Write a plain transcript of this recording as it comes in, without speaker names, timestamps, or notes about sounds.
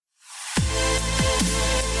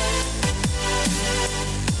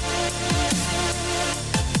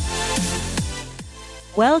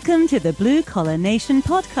Welcome to the Blue Collar Nation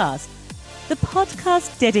podcast, the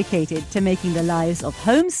podcast dedicated to making the lives of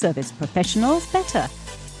home service professionals better.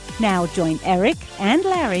 Now join Eric and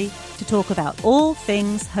Larry to talk about all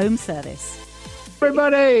things home service.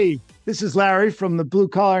 Everybody, this is Larry from the Blue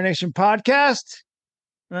Collar Nation podcast.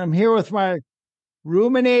 And I'm here with my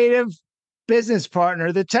ruminative business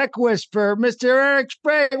partner, the tech whisperer, Mr. Eric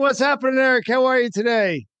Sprague. What's happening, Eric? How are you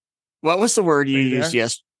today? What was the word you used?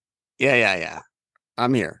 Yes. Yeah.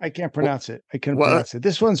 I'm here. I can't pronounce it.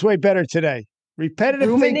 This one's way better today.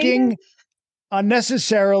 Repetitive thinking,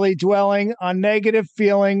 unnecessarily dwelling on negative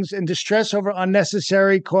feelings, and distress over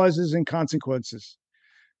unnecessary causes and consequences.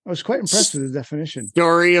 I was quite impressed with the definition.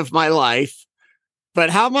 Story of my life. But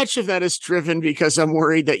how much of that is driven because I'm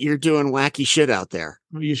worried that you're doing wacky shit out there?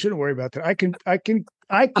 You shouldn't worry about that. I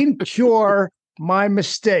can cure my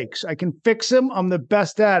mistakes. I can fix them. I'm the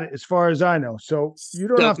best at it as far as I know. So you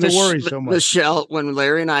don't have to worry so much. Michelle, when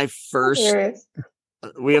Larry and I first,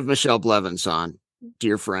 we have Michelle Blevins on,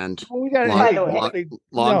 dear friend. Oh, we got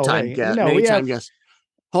long time guest, many time guest.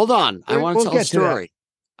 Hold on. I want to tell a story.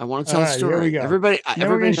 I want to tell a story. Here we go. Everybody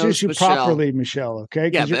knows you Michelle properly, Michelle. Okay.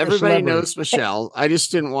 Yeah, but everybody knows Michelle. I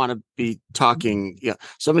just didn't want to be talking. Yeah.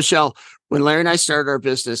 So Michelle, when Larry and I started our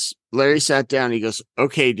business, Larry sat down and he goes,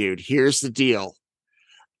 "Okay, dude, here's the deal.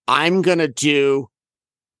 I'm going to do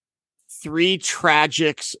 3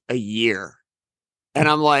 tragics a year." And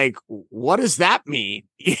I'm like, "What does that mean?"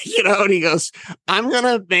 And he goes, I'm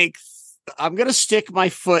going to stick my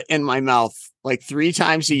foot in my mouth like 3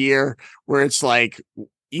 times a year where it's like,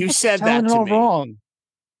 you said that to me. Wrong.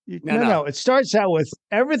 No. It starts out with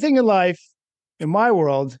everything in life, in my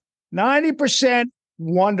world, 90%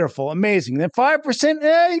 wonderful, amazing. Then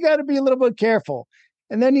 5%, you got to be a little bit careful.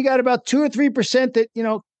 And then you got about 2 or 3% that,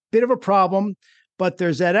 bit of a problem. But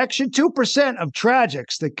there's that extra 2% of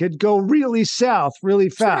tragics that could go really south, really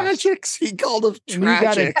fast. Tragics? He called them tragics. And you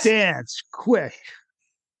got to dance quick.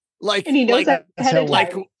 And he knows that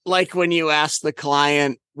like when you ask the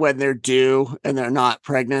client when they're due and they're not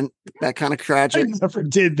pregnant, that kind of tragic. I never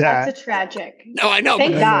did that. That's a tragic. No, I know.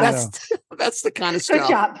 Thank God. That's the kind of stuff. Good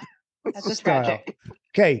job. That's a tragic.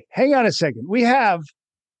 Okay, hang on a second. We have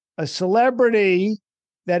a celebrity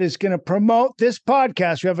that is going to promote this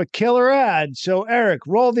podcast. We have a killer ad. So, Eric,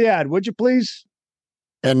 roll the ad, would you please?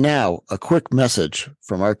 And now, a quick message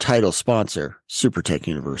from our title sponsor, SuperTech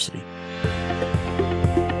University.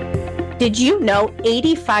 Did you know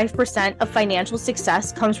 85% of financial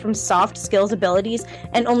success comes from soft skills abilities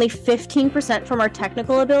and only 15% from our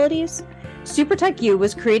technical abilities? SuperTech U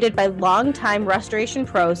was created by longtime restoration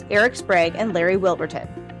pros Eric Sprague and Larry Wilberton.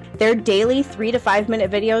 Their daily 3 to 5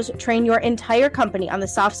 minute videos train your entire company on the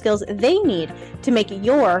soft skills they need to make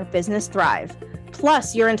your business thrive.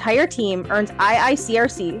 Plus, your entire team earns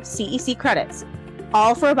IICRC CEC credits,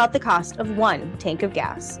 all for about the cost of 1 tank of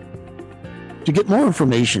gas. To get more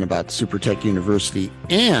information about SuperTech University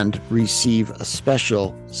and receive a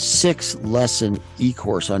special 6-lesson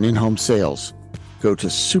e-course on in-home sales, go to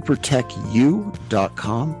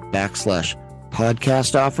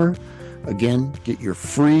supertechu.com/podcast offer. Again, get your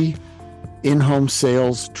free in-home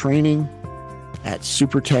sales training at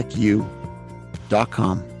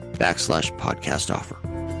supertechu.com/podcast offer.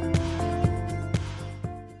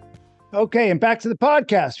 Okay, and back to the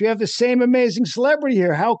podcast. We have the same amazing celebrity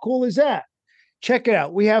here. How cool is that? Check it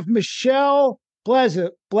out. We have Michelle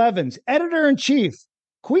Blevins, editor-in-chief,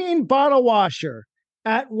 queen bottle washer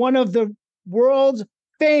at one of the world's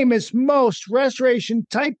famous, most restoration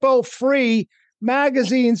typo-free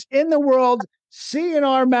magazines in the world,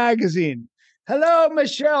 C&R Magazine. Hello,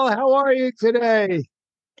 Michelle. How are you today?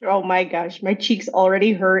 Oh my gosh, my cheeks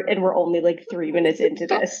already hurt and we're only like 3 minutes into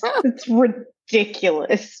this. It's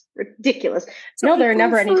ridiculous. No, there are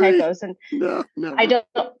never any typos. And no.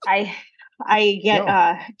 I get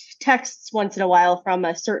texts once in a while from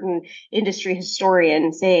a certain industry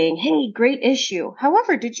historian saying, "Hey, great issue.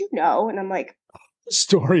 However, did you know?" And I'm like,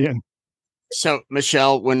 historian. So,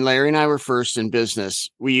 Michelle, when Larry and I were first in business,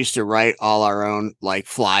 we used to write all our own like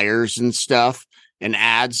flyers and stuff and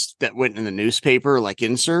ads that went in the newspaper, like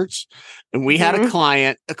inserts. And we had a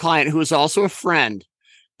client who was also a friend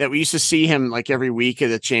that we used to see him like every week at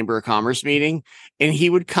the Chamber of Commerce meeting. And he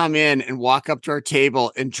would come in and walk up to our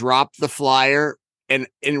table and drop the flyer, and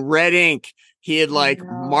in red ink, he had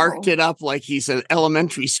marked it up like he's an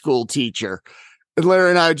elementary school teacher. And Larry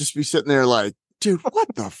and I would just be sitting there like, dude, what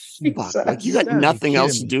the fuck? Like, you got nothing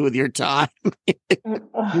else to do with your time.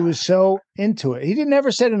 He was so into it. He didn't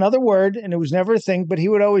ever said another word, and it was never a thing, but he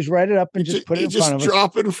would always write it up and just put it in front of us. Just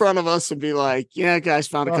drop it in front of us and be like, yeah, guys,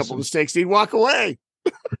 found a couple mistakes. He'd walk away.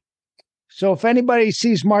 So if anybody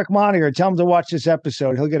sees Mark Moniger, tell him to watch this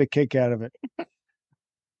episode. He'll get a kick out of it.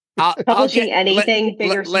 Publishing anything big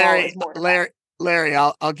or small is more to Larry,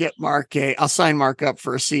 I'll get Mark I'll sign Mark up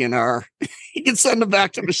for a CNR. He can send them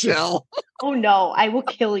back to Michelle. Oh no, I will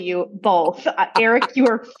kill you both. Eric, you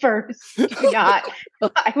are first. Do not.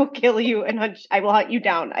 I will kill you and I will hunt you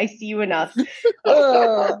down. I see you enough.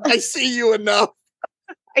 I see you enough.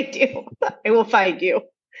 I do. I will find you.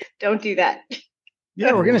 Don't do that.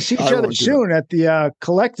 Yeah, we're going to see each other soon at the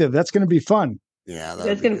collective. That's going to be fun. Yeah,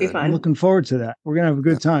 that's going to be fun. I'm looking forward to that. We're going to have a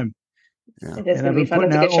good time. Yeah. It is going to be fun.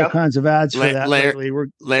 It's a good show. All show. Kinds of ads for that lately.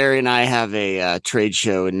 Larry and I have a trade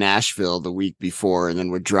show in Nashville the week before, and then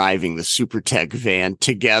we're driving the Super Tech van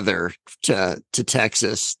together to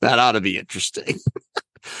Texas. That ought to be interesting.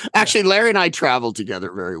 Actually, Larry and I travel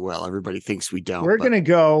together very well. Everybody thinks we don't. We're going to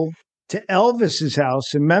go to Elvis's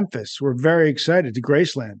house in Memphis. We're very excited to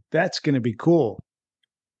Graceland. That's going to be cool.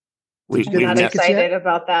 I'm not excited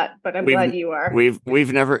about that, but I'm glad you are. We've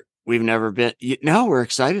never been. No, we're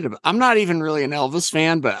excited about. I'm not even really an Elvis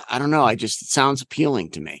fan, but I don't know. It sounds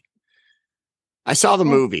appealing to me. I saw the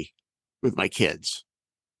movie with my kids,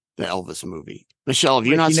 the Elvis movie. Michelle, have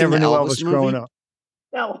you not seen the Elvis movie? Growing up?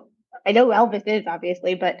 No, I know Elvis is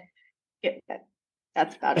obviously, but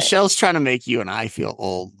that's about Michelle's trying to make you and I feel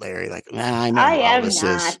old, Larry. Like, I know Elvis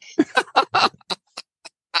is.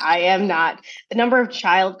 I am not. The number of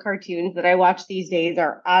child cartoons that I watch these days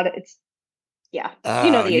are odd. It's you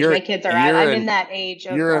know the age my kids are at. I'm in that age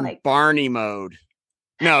of you're in Barney mode.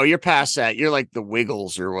 No, you're past that. You're like the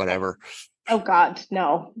Wiggles or whatever. Oh God,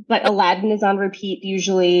 no. But Aladdin is on repeat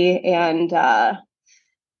usually, and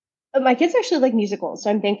my kids actually like musicals, so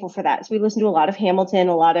I'm thankful for that. So we listen to a lot of Hamilton,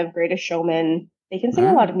 a lot of Greatest Showman. They can sing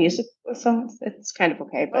a lot of music songs. It's kind of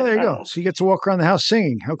okay. But, there you go. So you get to walk around the house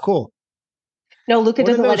singing. How cool. No, Luca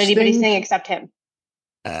doesn't let anybody sing except him.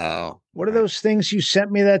 Oh. What are those things you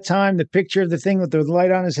sent me that time? The picture of the thing with the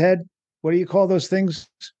light on his head? What do you call those things?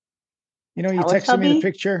 You know, you texted me the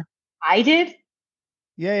picture. I did?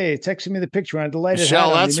 Yeah, you texted me the picture. I had the light.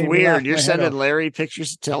 Michelle, that's weird. You're sending Larry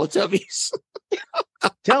pictures of Teletubbies?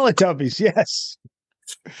 Teletubbies, yes.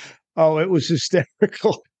 Oh, it was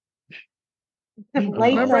hysterical.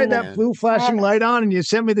 Remember I had that blue flashing light on and you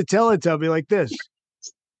sent me the Teletubby like this?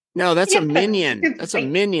 No, that's a minion. That's a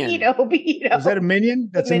minion. Beto. Is that a minion?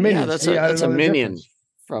 That's a minion. Yeah, that's a minion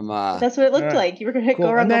from that's what it looked like. You were gonna go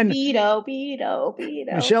around the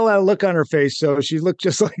Beto. Michelle had a look on her face, so she looked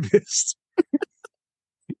just like this.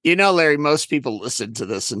 You know, Larry, most people listen to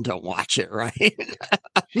this and don't watch it, right?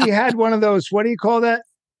 She had one of those, what do you call that?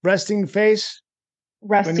 Resting face?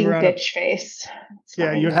 Resting bitch face.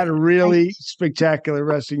 Yeah, you had a really spectacular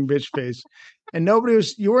resting bitch face. And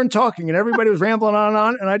you weren't talking and everybody was rambling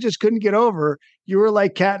on. And I just couldn't get over. You were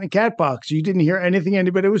like cat in a cat box. You didn't hear anything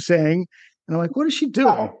anybody was saying. And I'm like, what is she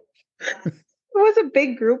doing? It was a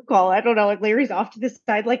big group call. I don't know. Like Larry's off to the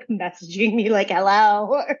side, like messaging me like,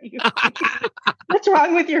 hello, what's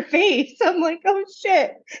wrong with your face? I'm like, oh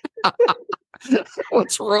shit.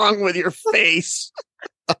 What's wrong with your face?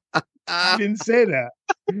 I didn't say that.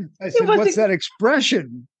 I said, what's that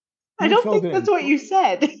expression? I don't think that's what you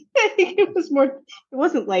said. I think it was more. It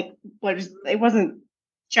wasn't like it wasn't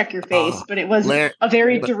check your face, but it was a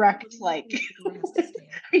very direct like.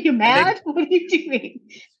 Are you mad? What are you doing?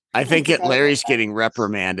 I think Larry's getting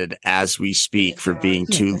reprimanded as we speak for being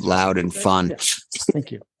too loud and fun. Thank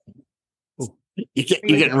you. You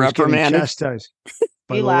getting reprimanded? Chastised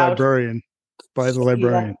by the librarian. By the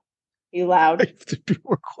librarian. You loud. Be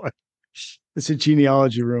more quiet. It's a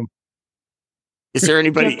genealogy room. Is there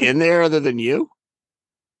anybody in there other than you?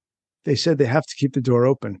 They said they have to keep the door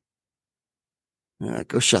open.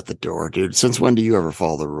 Go shut the door, dude. Since when do you ever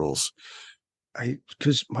follow the rules?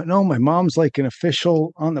 Because my mom's like an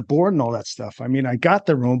official on the board and all that stuff. I mean, I got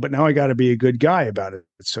the room, but now I got to be a good guy about it.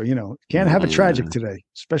 So, can't have a tragic today,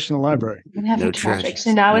 especially in the library. We're going to have a tragic.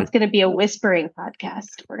 So now it's going to be a whispering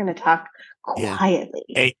podcast. We're going to talk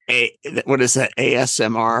quietly. What is that?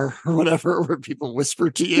 ASMR or whatever, where people whisper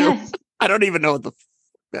to you? Yes. I don't even know what the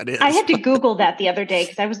that is. I had to Google that the other day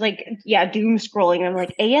because I was like, doom scrolling. And I'm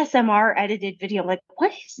like, ASMR edited video. I'm like,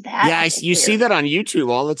 what is that? Yeah, you see that on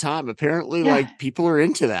YouTube all the time. Apparently, like people are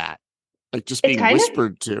into that, like just being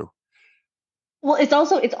whispered to. Well, it's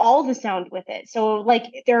all the sound with it. So like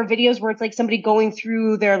there are videos where it's like somebody going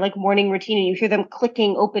through their like morning routine and you hear them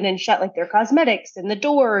clicking open and shut like their cosmetics and the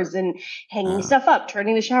doors and hanging stuff up,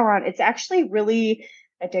 turning the shower on. It's actually really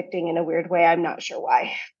addicting in a weird way. I'm not sure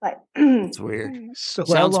why, but it's weird. So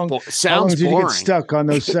how long did you get stuck on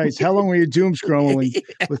those sites? How long were you doom scrolling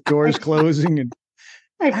with doors closing? And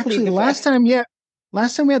actually, the last time,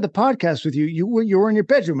 last time we had the podcast with you, you were in your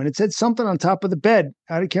bedroom and it said something on top of the bed.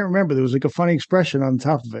 I can't remember. There was like a funny expression on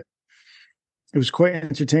top of it. It was quite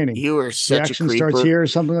entertaining. You are The such a action creeper. starts here or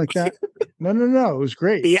something like that. No. It was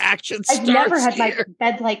great. The action starts I've never had here.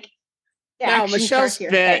 my bed like. The No, action Michelle's starts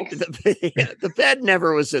here. bed. Thanks. The bed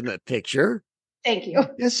never was in the picture. Thank you.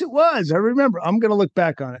 Yes, it was. I remember. I'm going to look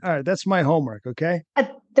back on it. All right. That's my homework. Okay.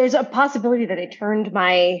 There's a possibility that I turned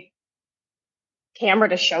my camera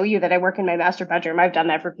to show you that I work in my master bedroom. I've done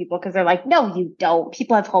that for people because they're like, no, you don't.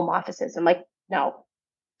 People have home offices. I'm like, no.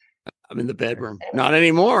 I'm in the bedroom. Not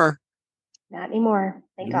anymore. Not anymore.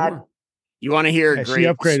 Thank God. You want to hear a great? She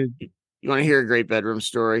upgraded. You want to hear a great bedroom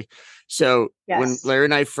story? So when Larry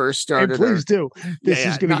and I first started, please do. This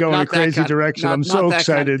is going to go in a crazy direction. I'm so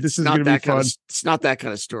excited. This is going to be fun. It's not that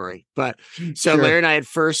kind of story. But so Larry and I had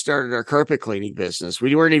first started our carpet cleaning business.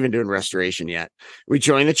 We weren't even doing restoration yet. We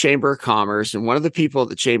joined the Chamber of Commerce, and one of the people at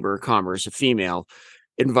the Chamber of Commerce, a female,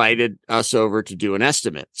 invited us over to do an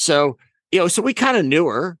estimate. So, so we kind of knew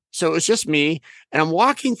her. So it was just me, and I'm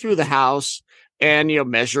walking through the house and,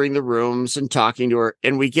 measuring the rooms and talking to her.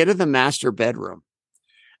 And we get in the master bedroom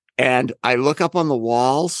and I look up on the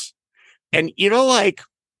walls and, how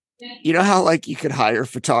like you could hire a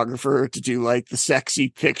photographer to do like the sexy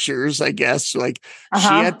pictures, I guess, like she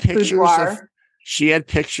had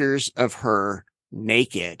pictures of her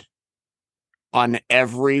naked on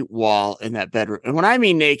every wall in that bedroom. And when I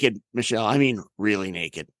mean naked, Michelle, I mean really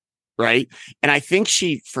naked. Right. And I think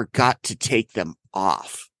she forgot to take them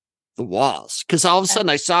off the walls because all of a sudden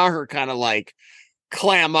I saw her kind of like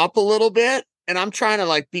clam up a little bit, and I'm trying to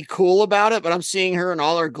like be cool about it, but I'm seeing her in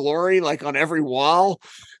all her glory, like on every wall.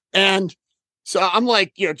 And so I'm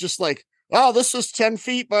like, just like, oh, this was 10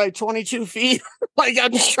 feet by 22 feet. Like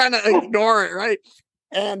I'm just trying to ignore it. Right.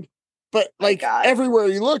 But like everywhere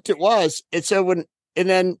you looked, it was. And so and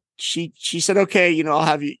then she said, okay, I'll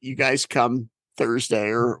have you guys come Thursday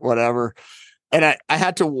or whatever. And I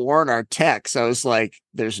had to warn our techs. I was like,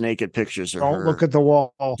 there's naked pictures of her. Don't look at the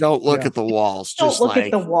wall. Don't look at the walls. Don't look at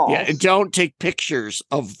the walls. Yeah, and don't take pictures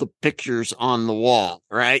of the pictures on the wall,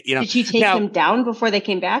 right? Did she take them down before they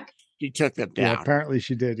came back? She took them down. Yeah, apparently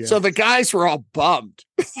she did, yeah. So the guys were all bummed.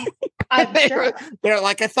 I'm sure. They're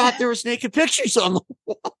like, I thought there was naked pictures on the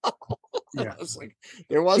wall. Yeah. I was like,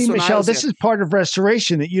 there was. See, Michelle, this is part of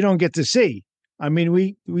restoration that you don't get to see. I mean,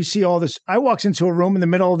 we see all this. I walked into a room in the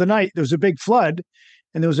middle of the night. There was a big flood,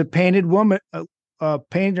 and there was a painted woman,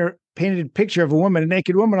 painted picture of a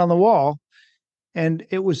naked woman on the wall, and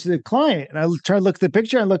it was the client. And I tried to look at the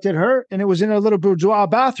picture. I looked at her, and it was in a little bourgeois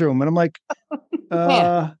bathroom. And I'm like,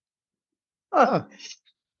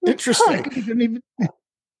 interesting.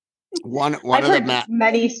 I've heard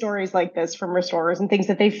many stories like this from restorers and things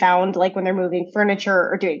that they found, like when they're moving furniture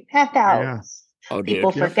or doing path outs. Yeah. Oh,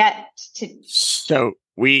 people forget to. So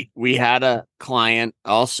we had a client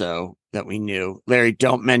also that we knew. Larry,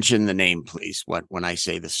 don't mention the name, please. When I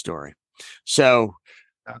say the story. So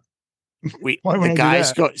the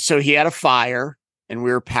guys go. So he had a fire, and we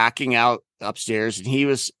were packing out upstairs, and he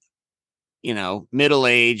was,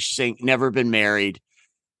 middle-aged, saying never been married,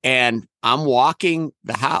 and I'm walking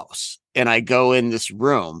the house, and I go in this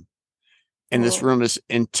room, and this room is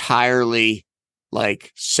entirely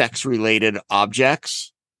like sex related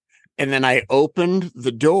objects. And then I opened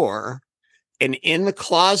the door, and in the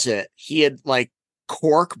closet, he had like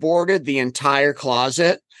cork boarded the entire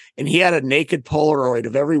closet, and he had a naked Polaroid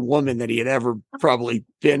of every woman that he had ever probably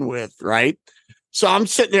been with. Right. So I'm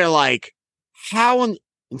sitting there like, how, and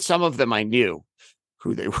some of them I knew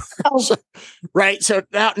who they were. Oh. So, right. So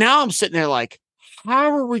now I'm sitting there like,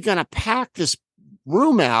 how are we going to pack this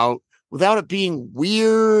room out without it being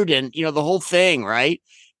weird and, the whole thing, right?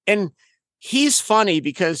 And he's funny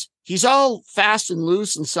because he's all fast and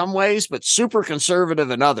loose in some ways, but super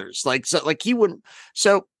conservative in others. Like he wouldn't.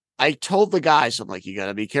 So I told the guys, I'm like, you got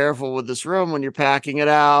to be careful with this room when you're packing it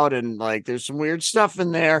out. And like, there's some weird stuff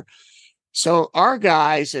in there. So our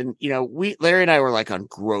guys, and, Larry and I were like on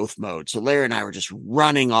growth mode. So Larry and I were just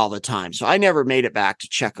running all the time. So I never made it back to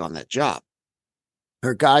check on that job.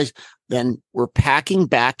 Our guys then were packing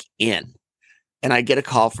back in, and I get a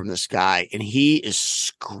call from this guy, and he is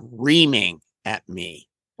screaming at me.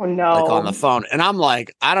 Oh no! Like on the phone, and I'm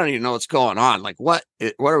like, I don't even know what's going on. Like, what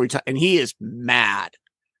are we talking? And he is mad.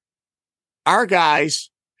 Our guys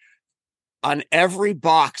on every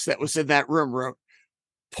box that was in that room wrote,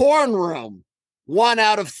 "Porn room, 1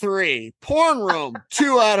 out of 3. Porn room,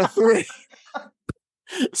 2 out of 3."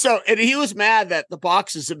 So, and he was mad that the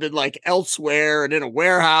boxes have been like elsewhere and in a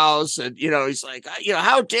warehouse. And, he's like,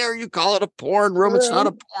 how dare you call it a porn room? It's not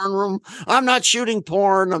a porn room. I'm not shooting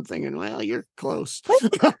porn. I'm thinking, well, you're close.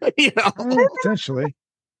 Potentially.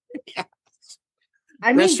 Yeah.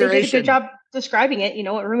 I mean, they did a good job describing it. You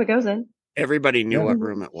know what room it goes in. Everybody knew what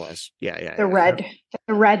room it was. Yeah. The red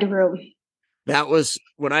room. That was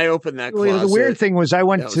when I opened that closet. The weird thing was I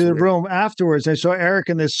went to the room afterwards. I saw Eric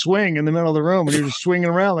in this swing in the middle of the room, and he was swinging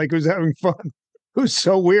around like he was having fun. It was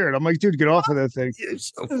so weird. I'm like, dude, get off of that thing. You're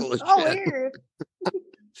so full of shit. Weird.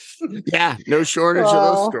 Yeah, no shortage of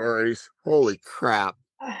those stories. Holy crap.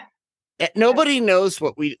 Nobody knows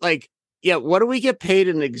what we like. Yeah, what do we get paid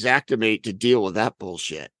in Xactimate to deal with that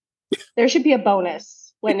bullshit? There should be a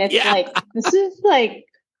bonus when it's like, this is like,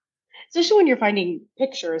 especially when you're finding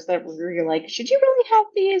pictures that you're like, should you really have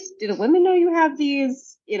these? Do the women know you have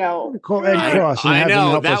these? Call Ed Cross and have him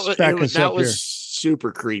help us back us up here. That was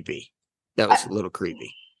super creepy. That was a little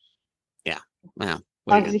creepy. Yeah. Wow. As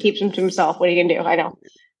long as he keeps them to himself, what are you gonna do? I know.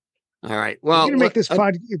 All right. Well, you gonna make this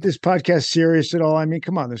podcast serious at all? I mean,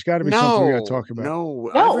 come on. There's got to be something we got to talk about. No,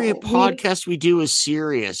 every podcast we do is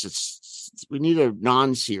serious. We need a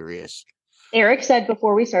non-serious. Eric said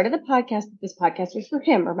before we started the podcast that this podcast was for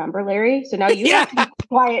him. Remember, Larry? So now you have to be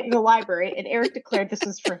quiet in the library. And Eric declared this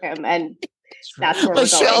was for him, and that's where we're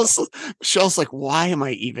going. Michelle's like, why am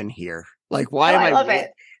I even here? Like, why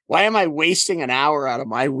am I wasting an hour out of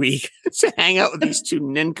my week to hang out with these two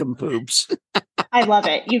nincompoops? I love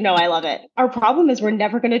it. I love it. Our problem is we're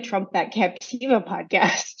never going to trump that Captiva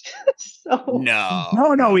podcast. So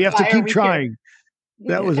no. We have to keep trying.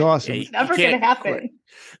 That was awesome. It's never going to happen. Quit.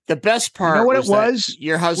 The best part, you know what it was?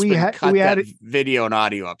 Your husband cut that video and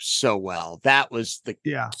audio up so well. That was the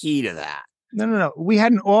key to that. No. We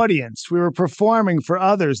had an audience. We were performing for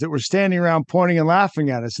others that were standing around pointing and laughing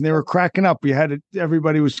at us, and they were cracking up.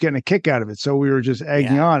 Everybody was getting a kick out of it. So we were just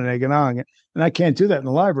egging on. And I can't do that in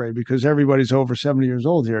the library because everybody's over 70 years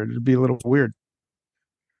old here. It'd be a little weird.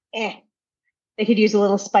 They could use a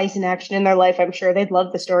little spice and action in their life. I'm sure they'd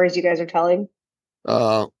love the stories you guys are telling.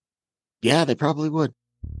 Yeah, they probably would.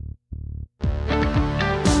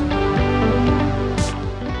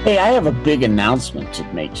 Hey, I have a big announcement to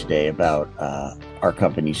make today about our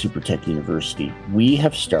company, SuperTech University. We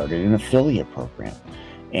have started an affiliate program.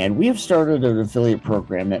 And we have started an affiliate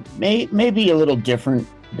program that may be a little different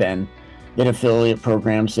than affiliate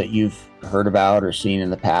programs that you've heard about or seen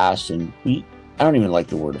in the past. And I don't even like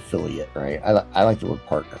the word affiliate, right? I like the word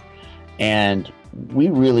partner. And we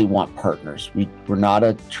really want partners. We're not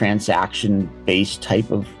a transaction-based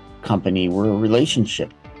type of company. We're a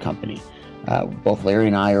relationship company. Both Larry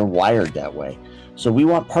and I are wired that way. So we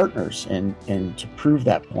want partners. And to prove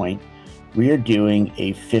that point, we are doing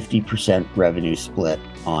a 50% revenue split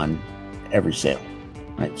on every sale,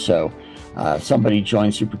 right? So somebody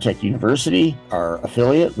joins SuperTech University, our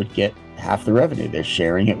affiliate would get half the revenue. They're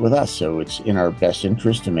sharing it with us. So it's in our best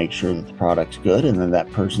interest to make sure that the product's good and then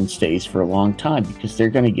that person stays for a long time because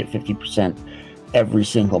they're going to get 50% every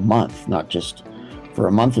single month, not just for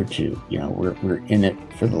a month or two. We're in it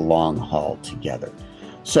for the long haul together.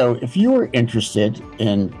 So if you are interested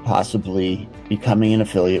in possibly becoming an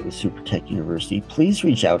affiliate with SuperTech University, please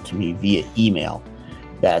reach out to me via email.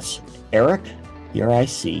 That's Eric,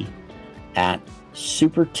 ERIC, at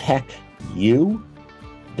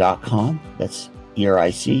supertechu.com. That's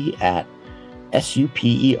ERIC at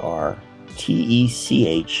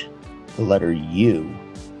SUPERTECH, the letter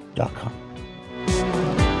U.com.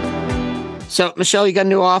 So, Michelle, you got a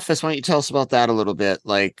new office. Why don't you tell us about that a little bit?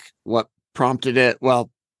 Like what prompted it? Well,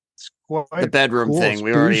 the bedroom thing.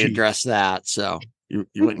 We already addressed that. So you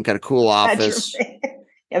went and got a cool office.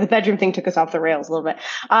 Yeah, the bedroom thing took us off the rails a little bit.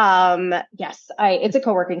 Yes, it's a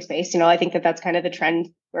co-working space. I think that's kind of the trend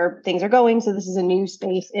where things are going. So this is a new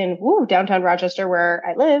space in downtown Rochester where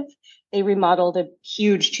I live. They remodeled a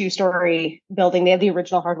huge 2-story building. They have the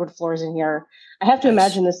original hardwood floors in here. I have to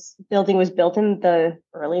imagine this building was built in the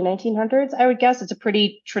early 1900s, I would guess. It's a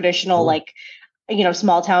pretty traditional,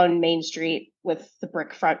 small town Main Street with the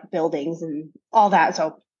brick front buildings and all that.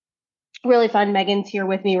 So really fun. Megan's here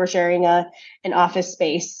with me. We're sharing an office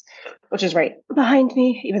space, which is right behind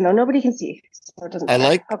me, even though nobody can see. So it doesn't I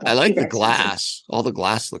like the glass. All the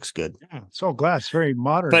glass looks good. Yeah, it's all glass, very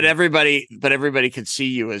modern. But everybody can see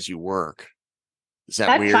you as you work. Is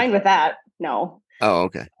that weird? I'm fine with that. No. Oh,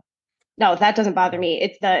 okay. No, that doesn't bother me.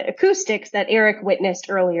 It's the acoustics that Eric witnessed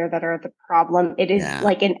earlier that are the problem. It is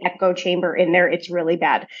like an echo chamber in there. It's really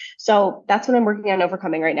bad. So that's what I'm working on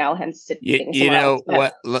overcoming right now. Hence, sitting You know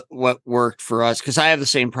else. what worked for us, because I have the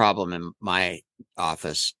same problem in my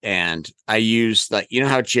office, and I use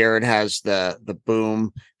how Jared has the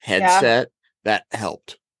boom headset that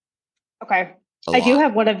helped. Okay. I do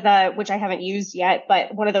have one of the, which I haven't used yet,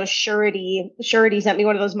 but one of those Surety sent me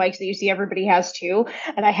one of those mics that you see everybody has too.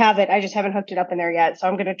 And I have it. I just haven't hooked it up in there yet. So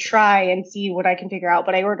I'm going to try and see what I can figure out.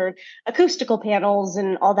 But I ordered acoustical panels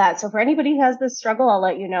and all that. So for anybody who has this struggle, I'll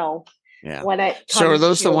let you know. Yeah. When it comes so are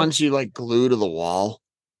those the ones you like glue to the wall?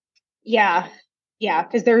 Yeah. Yeah.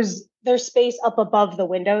 Because there's space up above the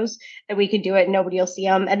windows that we could do it and nobody will see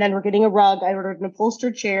them. And then we're getting a rug. I ordered an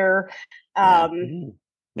upholstered chair.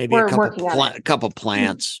 Maybe a couple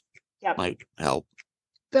plants might help.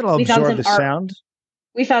 That'll absorb the sound.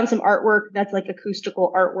 We found some artwork that's like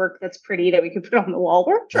acoustical artwork that's pretty that we could put on the wall.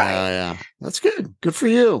 We're trying. Yeah, that's good. Good for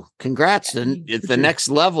you. Congrats. And it's the next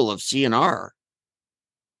level of CNR.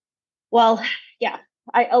 Well, yeah.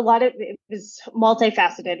 A lot of it was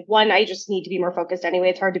multifaceted. One, I just need to be more focused anyway.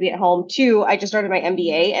 It's hard to be at home. Two, I just started my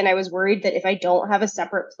MBA and I was worried that if I don't have a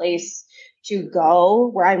separate place to go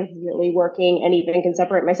where I'm really working and even can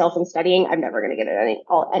separate myself from studying, I'm never going to get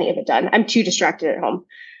any of it done. I'm too distracted at home.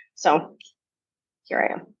 So here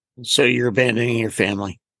I am. So you're abandoning your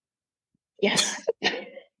family. Yes.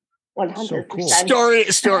 100%. So cool.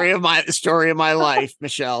 Story of my life,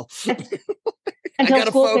 Michelle. Until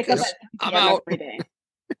school picks up at 2 p.m. every day.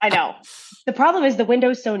 I know. The problem is the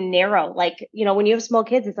window's so narrow. Like, when you have small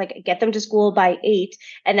kids, it's like get them to school by 8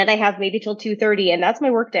 and then I have maybe till 2:30 and that's my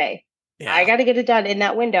work day. Yeah. I got to get it done in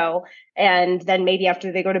that window and then maybe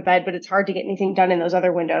after they go to bed, but it's hard to get anything done in those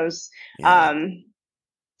other windows. You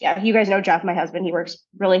guys know Jeff, my husband, he works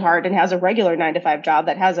really hard and has a regular 9-to-5 job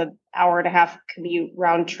that has an hour-and-a-half commute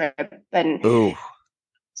round trip. And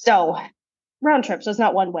so round trip. So it's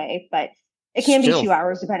not one way, but it can be 2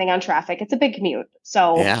 hours depending on traffic. It's a big commute.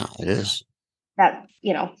 So yeah, it is. That,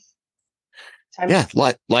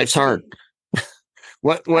 life's hard.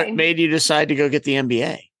 What made you decide to go get the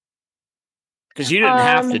MBA? Because you didn't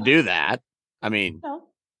have to do that. I mean, no.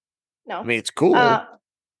 I mean, it's cool.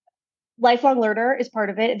 Lifelong learner is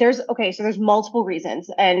part of it. There's multiple reasons,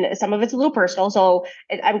 and some of it's a little personal. So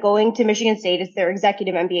I'm going to Michigan State. It's their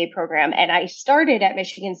executive MBA program, and I started at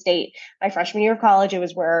Michigan State my freshman year of college. It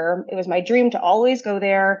was my dream to always go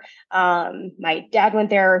there. My dad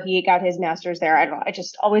went there. He got his master's there. I don't know. I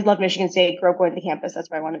just always loved Michigan State. Grew up going to the campus. That's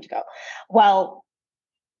where I wanted to go. Well,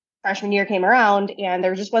 freshman year came around and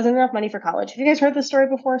there just wasn't enough money for college. Have you guys heard this story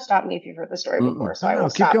before? Stop me if you've heard this story before. So I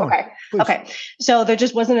will stop. Going. Okay. So there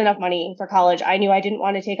just wasn't enough money for college. I knew I didn't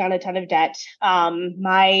want to take on a ton of debt.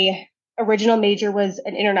 My original major was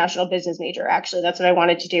an international business major. Actually, that's what I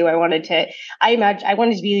wanted to do. I wanted to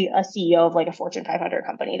be a CEO of like a Fortune 500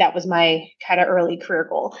 company. That was my kind of early career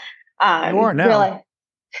goal. You are now. Really,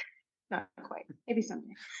 not quite. Maybe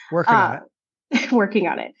someday. Working on it. Working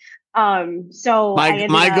on it. So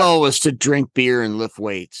my goal was to drink beer and lift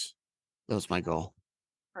weights. That was my goal.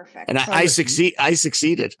 Perfect. And I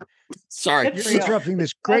succeeded. Sorry. You're interrupting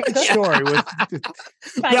this great story with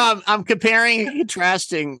I'm comparing and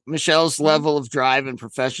contrasting Michelle's level of drive and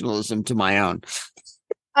professionalism to my own.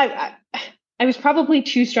 I was probably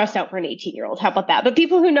too stressed out for an 18-year-old. How about that? But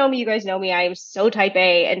people who know me, you guys know me, I am so type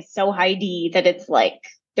A and so high D that it's like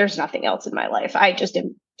there's nothing else in my life. I just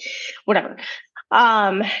am whatever.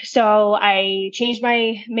 So I changed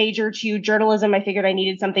my major to journalism. I figured I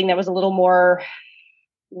needed something that was a little more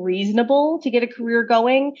reasonable to get a career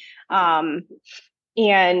going.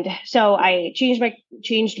 And so I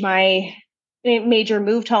changed my major,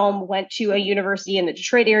 moved home, went to a university in the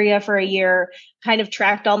Detroit area for a year, kind of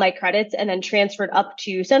tracked all my credits, and then transferred up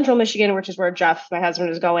to Central Michigan, which is where Jeff, my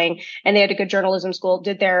husband, is going. And they had a good journalism school.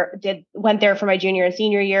 Went there for my junior and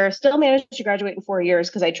senior year. Still managed to graduate in 4 years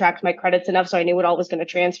because I tracked my credits enough, so I knew what all was going to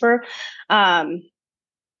transfer. But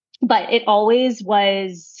it always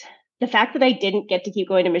was. The fact that I didn't get to keep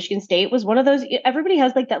going to Michigan State was one of those, everybody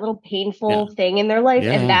has like that little painful thing in their life.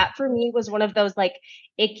 Yeah. And that for me was one of those like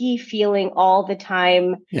icky feeling all the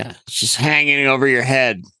time. Yeah. It's just hanging over your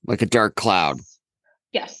head like a dark cloud.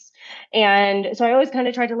 Yes. And so I always kind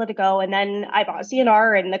of tried to let it go. And then I bought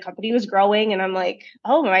CNR and the company was growing. And I'm like,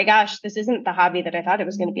 oh my gosh, this isn't the hobby that I thought it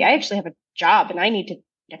was going to be. I actually have a job and I need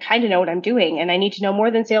to kind of know what I'm doing. And I need to know more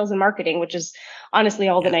than sales and marketing, which is honestly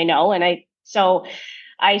all that I know. And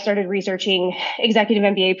I started researching executive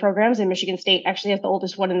MBA programs, and Michigan State actually has the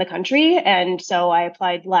oldest one in the country. And so I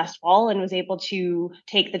applied last fall and was able to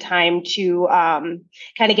take the time to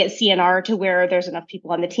kind of get CNR to where there's enough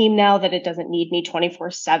people on the team now that it doesn't need me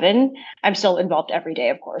 24/7. I'm still involved every day,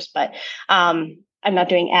 of course, but I'm not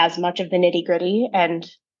doing as much of the nitty gritty. And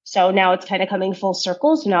so now it's kind of coming full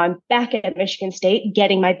circle. So now I'm back at Michigan State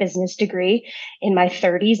getting my business degree in my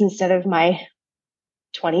 30s instead of my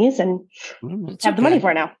 20s, and have the money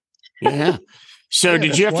for it now. Yeah. So Yeah,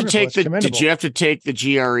 did you have to take the commendable.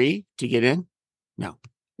 GRE to get in?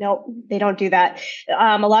 No, they don't do that.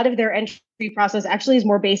 A lot of their entry process actually is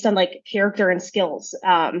more based on like character and skills,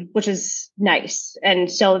 which is nice.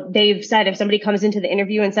 And so they've said if somebody comes into the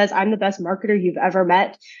interview and says, I'm the best marketer you've ever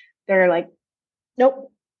met, they're like,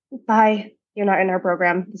 nope, bye. You're not in our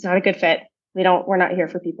program. It's not a good fit. We're not here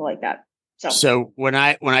for people like that. So when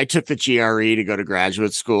I took the GRE to go to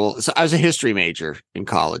graduate school, so I was a history major in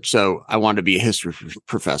college. So I wanted to be a history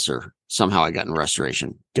professor. Somehow I got in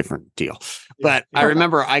restoration, different deal. But I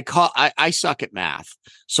remember I suck at math.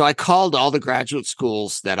 So I called all the graduate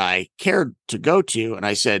schools that I cared to go to. And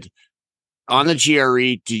I said, on the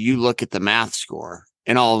GRE, do you look at the math score?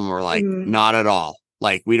 And all of them were like, not at all.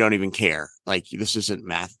 Like, we don't even care. Like, this isn't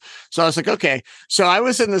math. So I was like, okay. So I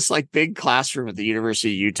was in this like big classroom at the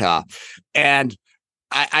University of Utah, and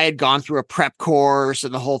I had gone through a prep course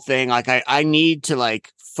and the whole thing. Like, I need to like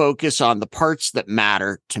focus on the parts that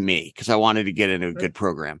matter to me because I wanted to get into a good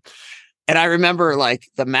program. And I remember like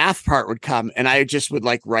the math part would come and I just would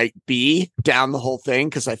like write B down the whole thing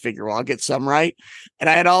because I figure, well, I'll get some right. And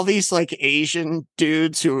I had all these like Asian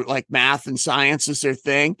dudes who were like math and science is their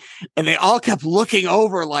thing. And they all kept looking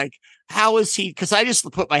over like, how is he? Because I just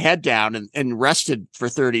put my head down and rested for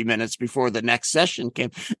 30 minutes before the next session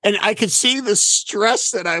came. And I could see the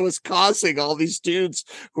stress that I was causing all these dudes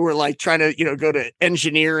who were like trying to, go to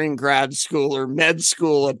engineering grad school or med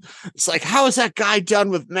school. And it's like, how is that guy done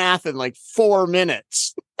with math in like 4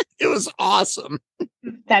 minutes? It was awesome.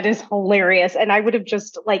 That is hilarious. And I would have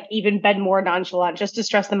just like even been more nonchalant just to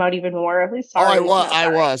stress them out even more. At least I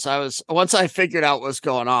was once I figured out what's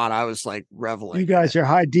going on, I was like reveling. You guys are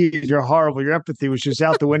high D's. You're horrible. Your empathy was just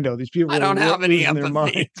out the window. These people I don't have any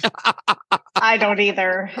empathy. I don't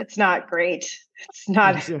either. It's not great. It's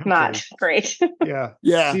not great. Yeah.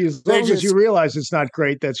 Yeah. See, as long as you realize it's not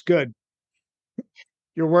great, that's good.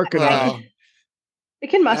 You're working on it. We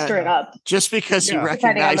can muster it up. Just because you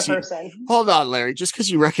recognize hold on, Larry. Just because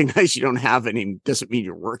you recognize you don't have any doesn't mean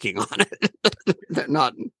you're working on it. They're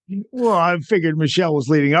not. Well, I figured Michelle was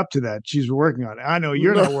leading up to that. She's working on it. I know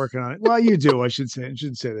you're not working on it. Well, you do. I should say. I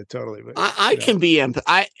shouldn't say that totally. But I can be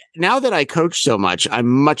now that I coach so much, I'm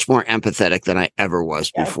much more empathetic than I ever was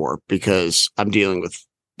before because I'm dealing with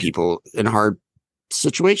people in hard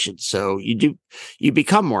situations. So you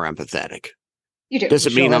become more empathetic. You do.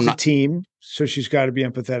 Doesn't mean I'm not a team, so she's got to be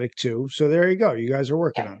empathetic too. So there you go. You guys are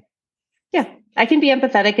working on it. Yeah, I can be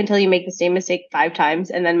empathetic until you make the same mistake 5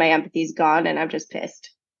 times, and then my empathy's gone, and I'm just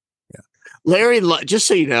pissed. Yeah, Larry. Just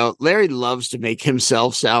so you know, Larry loves to make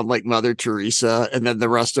himself sound like Mother Teresa, and then the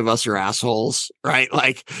rest of us are assholes, right?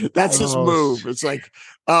 Like that's his move. It's like,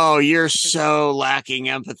 oh, you're so lacking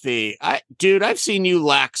empathy. I've seen you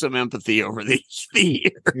lack some empathy over the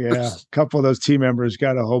years. Yeah, a couple of those team members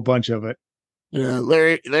got a whole bunch of it. Yeah,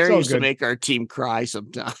 Larry used to make our team cry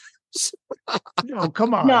sometimes. No,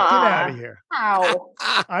 come on, get out of here. Ow.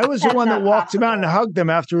 I was the one that walked them out and hugged them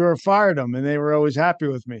after we fired them, and they were always happy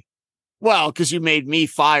with me. Well, because you made me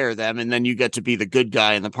fire them, and then you get to be the good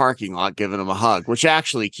guy in the parking lot giving them a hug, which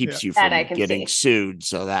actually keeps you from getting sued.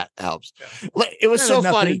 So that helps. Yeah. It was so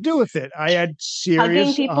funny. To do with it, I had serious.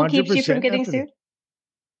 Hugging people keeps you from getting sued.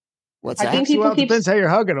 What's that? Well, it depends how you're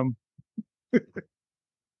hugging them.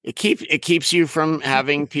 It keeps you from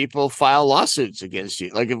having people file lawsuits against you.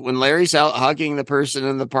 Like when Larry's out hugging the person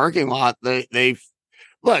in the parking lot, they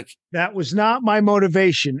look. That was not my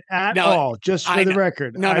motivation at all. Just for the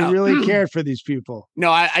record, I really cared for these people. No,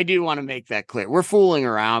 I do want to make that clear. We're fooling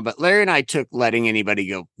around, but Larry and I took letting anybody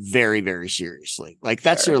go very, very seriously. Like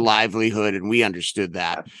that's their livelihood, and we understood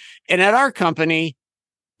that. And at our company,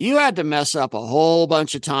 you had to mess up a whole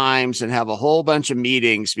bunch of times and have a whole bunch of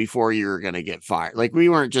meetings before you were going to get fired. Like we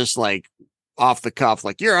weren't just like off the cuff,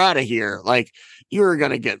 like you're out of here. Like you were going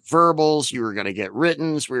to get verbals, you were going to get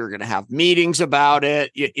writtens. We were going to have meetings about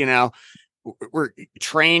it. We're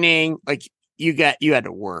training. Like you had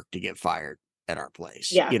to work to get fired at our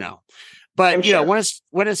place, but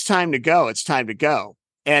when it's time to go, it's time to go.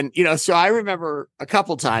 And, so I remember a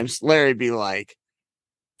couple times Larry be like,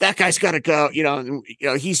 that guy's got to go,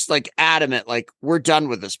 he's like adamant, like we're done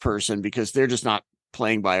with this person because they're just not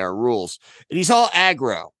playing by our rules. And he's all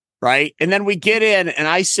aggro, right? And then we get in and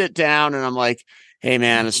I sit down and I'm like, hey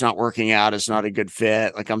man, it's not working out. It's not a good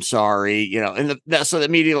fit. Like, I'm sorry, and so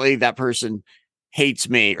immediately that person hates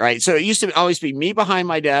me. Right. So it used to always be me behind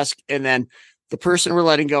my desk and then the person we're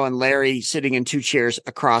letting go and Larry sitting in 2 chairs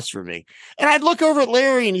across from me. And I'd look over at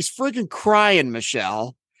Larry and he's freaking crying,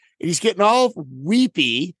 Michelle. And he's getting all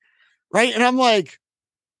weepy. Right. And I'm like,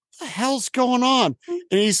 what the hell's going on?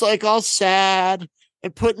 And he's like all sad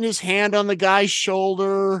and putting his hand on the guy's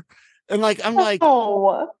shoulder. And like, I'm like,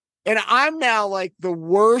 Oh. And I'm now like the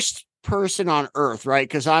worst person on earth, right?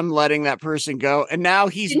 Because I'm letting that person go. And now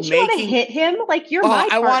he's Didn't you want to hit him? Like, you're my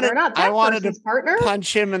partner, not that person's partner.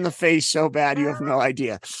 Punch him in the face so bad you have no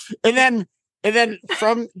idea. And then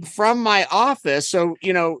from my office, so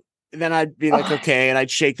then I'd be like, okay, and I'd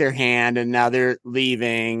shake their hand, and now they're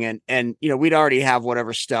leaving, and we'd already have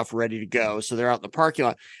whatever stuff ready to go, so they're out in the parking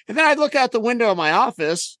lot. And then I'd look out the window of my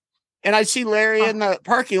office, and I'd see Larry in the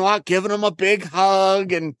parking lot giving him a big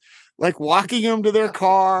hug and like walking him to their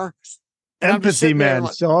car. And empathy, man.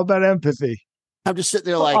 It's all about empathy. I'm just sitting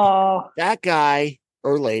there like, that guy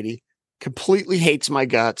or lady completely hates my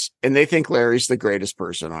guts, and they think Larry's the greatest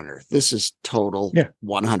person on earth. This is total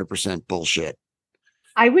 100% bullshit.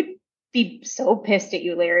 I would be so pissed at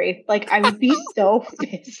you, Larry. Like, I would be so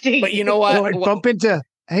pissed at you. But you know what?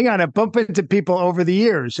 I bump into people over the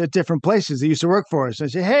years at different places that used to work for us. I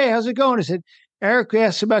say, hey, how's it going? I said, Eric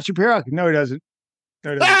asks about your periodic. No, he doesn't.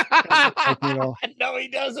 No, he doesn't. No, he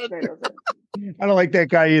doesn't. I don't like that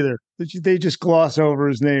guy either. They just gloss over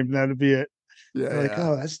his name. And that'd be it. Yeah, They're like,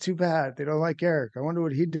 oh, that's too bad. They don't like Eric. I wonder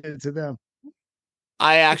what he did to them.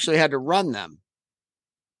 I actually had to run them.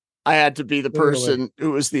 I had to be the person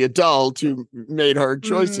who was the adult who made hard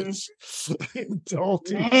choices.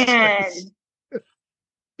 Man.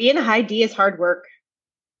 Being a high D is hard work.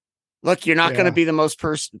 Look, you're not going to be the most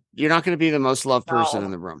You're not going to be the most loved person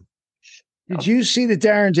in the room. Did you see the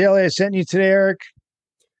Darren Daly I sent you today, Eric?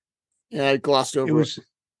 Yeah, I glossed over it.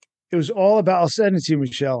 It was all about. I'll send it to you,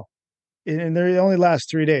 Michelle. And they only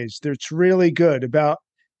last 3 days. It's really good about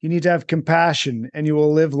you need to have compassion and you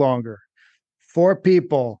will live longer for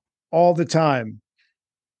people all the time.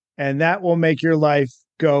 And that will make your life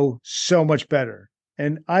go so much better.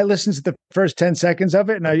 And I listened to the first 10 seconds of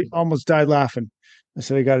it and I almost died laughing. I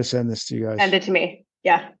said, I got to send this to you guys. Send it to me.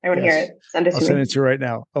 Yeah, I want to hear it. Send it to me. I'll send it to you right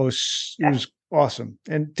now. Oh, it was awesome.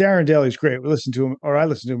 And Darren Daly's great. I listen to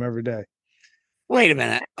him every day. Wait a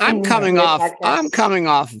minute. I'm coming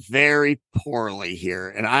off very poorly here,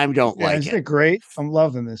 and I don't like it. Isn't it great? I'm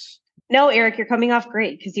loving this. No, Eric, you're coming off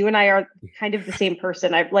great because you and I are kind of the same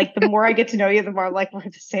person. I like the more I get to know you, the more like we're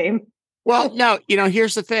the same. Well, no,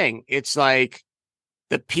 here's the thing. It's like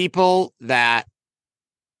the people that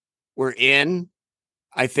we're in,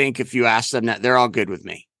 I think if you ask them that, they're all good with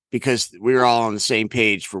me because we were all on the same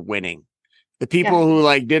page for winning. The people who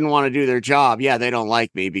like didn't want to do their job, they don't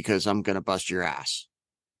like me because I'm going to bust your ass.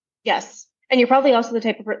 Yes. And you're probably also the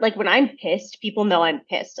type of like when I'm pissed, people know I'm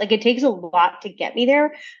pissed. Like it takes a lot to get me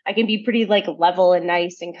there. I can be pretty like level and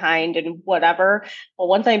nice and kind and whatever. But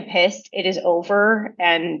once I'm pissed, it is over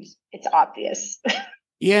and it's obvious.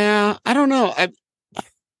 Yeah, I don't know. I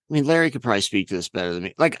mean, Larry could probably speak to this better than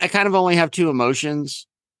me. Like I kind of only have 2 emotions,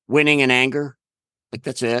 winning and anger. Like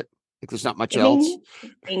that's it. Like there's not much else.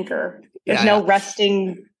 Anger. There's no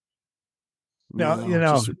resting. No,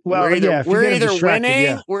 we're either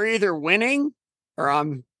winning. We're either winning, or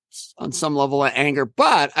I'm on some level of anger.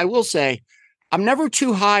 But I will say, I'm never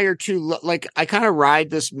too high or too low. Like I kind of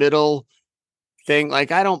ride this middle thing.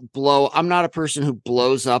 Like I'm not a person who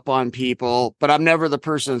blows up on people, but I'm never the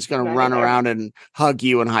person that's going to run around and hug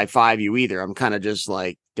you and high five you either. I'm kind of just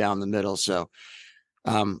like down the middle. So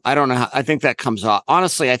I don't know. I think that comes off.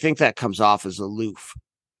 Honestly, I think that comes off as aloof.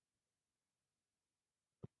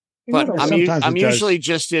 But I'm usually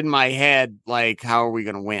just in my head, like, how are we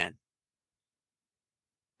going to win?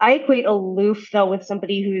 I equate aloof, though, with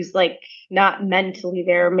somebody who's, like, not mentally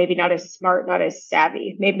there, maybe not as smart, not as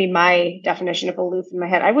savvy. Maybe my definition of aloof in my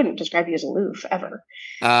head, I wouldn't describe you as aloof, ever.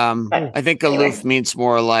 I think aloof means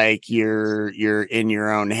more like you're in your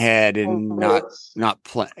own head and not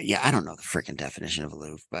play. Yeah, I don't know the freaking definition of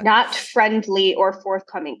aloof. But not friendly or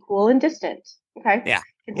forthcoming, cool and distant. Okay?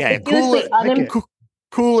 Yeah,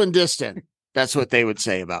 cool and distant. That's what they would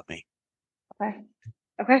say about me.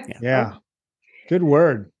 Okay. Yeah. Good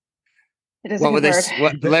word. It is a good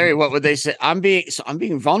word. Larry, what would they say? I'm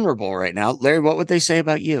being vulnerable right now. Larry, what would they say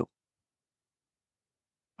about you?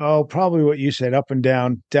 Oh, probably what you said, up and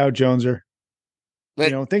down, Dow Joneser.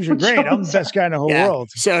 Things are great. I'm the best guy in the whole world.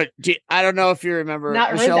 So I don't know if you remember,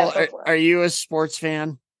 Michelle, are you a sports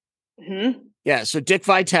fan? Mm-hmm. Yeah. So Dick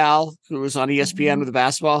Vitale, who was on ESPN with the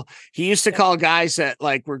basketball, he used to call guys that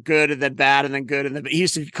like were good and then bad and then good. And then he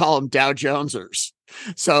used to call them Dow Jonesers.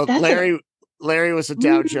 So Larry was a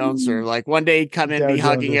Dow Joneser. Like one day he'd come in, be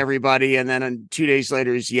hugging everybody. And then 2 days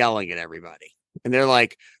later, he's yelling at everybody. And they're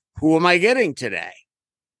like, who am I getting today?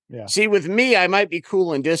 Yeah. See, with me, I might be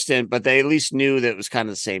cool and distant, but they at least knew that it was kind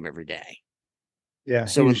of the same every day. Yeah.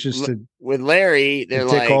 So with Larry, they're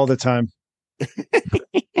like all the time.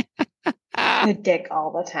 A dick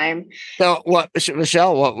all the time. So what,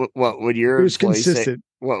 Michelle, what would your employees say?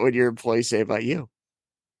 What would your employees say about you?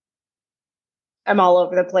 I'm all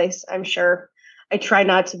over the place, I'm sure. I try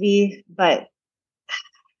not to be, but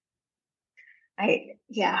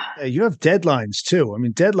you have deadlines too. I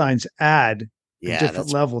mean, deadlines add a different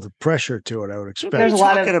that's level of pressure to it, I would expect. There's a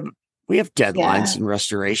lot of we have deadlines in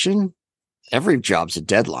restoration. Every job's a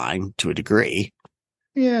deadline to a degree.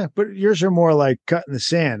 Yeah, but yours are more like cut in the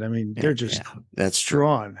sand. I mean, they're just that's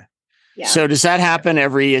drawn. Yeah. So does that happen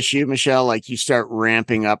every issue, Michelle? Like you start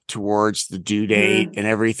ramping up towards the due date and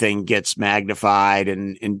everything gets magnified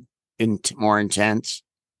and more intense?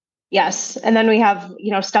 Yes. And then we have,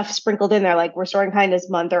 stuff sprinkled in there, like Restoring Kindness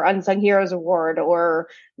Month or Unsung Heroes Award or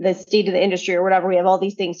the state of the industry or whatever. We have all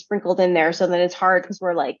these things sprinkled in there. So then it's hard because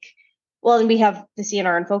we're like, well, and we have the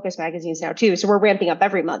CNR and Focus magazines now too. So we're ramping up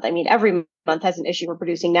every month. I mean, every month has an issue we're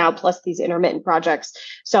producing now, plus these intermittent projects.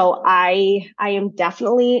 So I am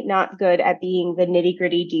definitely not good at being the nitty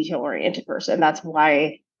gritty detail oriented person. That's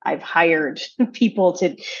why I've hired people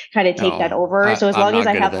to kind of take that over. So as long as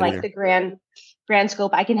I have like the grand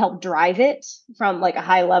scope, I can help drive it from like a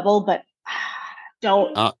high level, but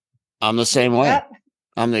don't. I'm the same way.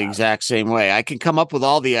 I'm the exact same way. I can come up with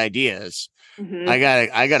all the ideas. Mm-hmm.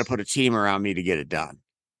 I got to put a team around me to get it done.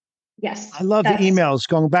 Yes. I love the emails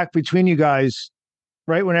going back between you guys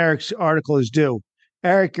right when Eric's article is due.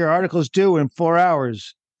 Eric, your article is due in 4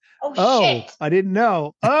 hours. Oh, shit. I didn't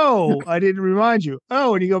know. Oh, I didn't remind you.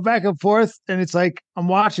 Oh, and you go back and forth and it's like, I'm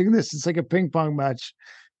watching this. It's like a ping pong match.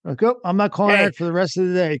 Like, oh, I'm not calling Eric for the rest of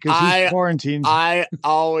the day because he's quarantined.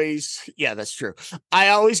 That's true. I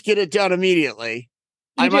always get it done immediately.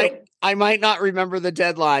 I might not remember the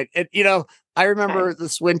deadline. And, I remember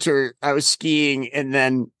this winter I was skiing and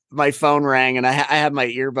then my phone rang and I had my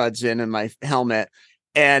earbuds in and my helmet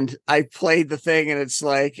and I played the thing and it's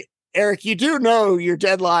like, Eric, you do know your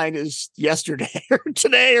deadline is yesterday or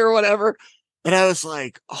today or whatever. And I was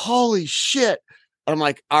like, holy shit. I'm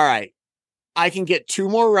like, all right, I can get 2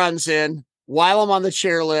 more runs in while I'm on the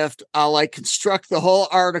chairlift. I'll like construct the whole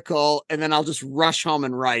article and then I'll just rush home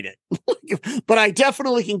and write it. But I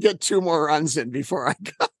definitely can get 2 more runs in before I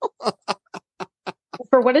go.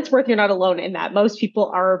 For what it's worth, you're not alone in that. Most people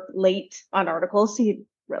are late on articles, so you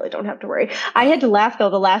really don't have to worry. I had to laugh though.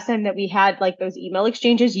 The last time that we had like those email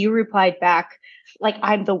exchanges, you replied back like,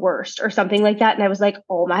 I'm the worst or something like that. And I was like,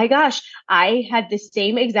 oh my gosh, I had the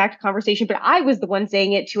same exact conversation, but I was the one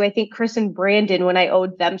saying it to, I think, Chris and Brandon when I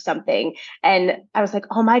owed them something. And I was like,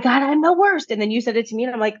 oh my God, I'm the worst. And then you said it to me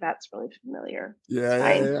and I'm like, that's really familiar.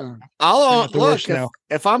 Yeah. I'll look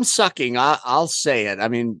if I'm sucking, I'll say it. I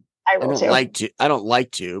mean, I don't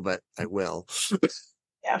like to, but I will.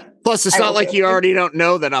 Yeah. Plus, it's not like you already don't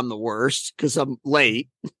know that I'm the worst because I'm late.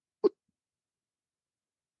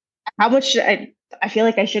 How much I feel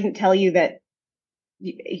like I shouldn't tell you that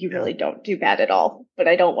you really don't do bad at all, but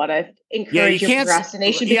I don't want to encourage your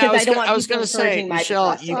procrastination because I was going to say,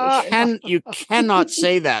 Michelle, you cannot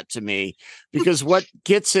say that to me because what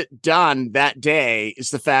gets it done that day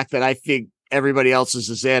is the fact that I think everybody else's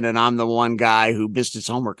is in and I'm the one guy who missed his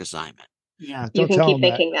homework assignment. Yeah. You can keep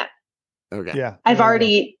thinking that. Okay. Yeah. I've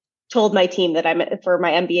already told my team that for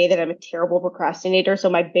my MBA that I'm a terrible procrastinator. So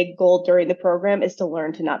my big goal during the program is to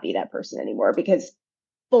learn to not be that person anymore because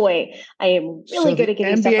boy, I am really good at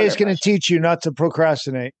getting stuff. MBA is going to teach you not to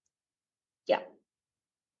procrastinate. Yeah.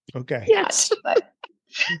 Okay. Yes. But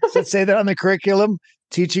let's say that on the curriculum,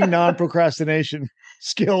 teaching non-procrastination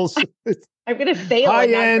skills. I'm going to fail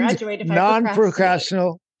and not graduate if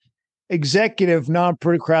non-procrastinal executive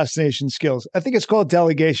non-procrastination skills. I think it's called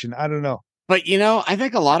delegation. I don't know. But, I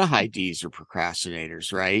think a lot of high Ds are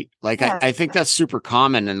procrastinators, right? Like, yeah. I think that's super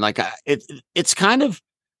common. And like, it's kind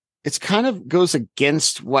of goes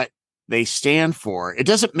against what they stand for. It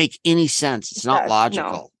doesn't make any sense. It's not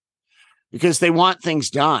logical because they want things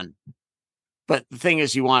done. But the thing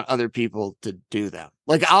is, you want other people to do them.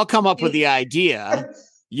 Like, I'll come up with the idea.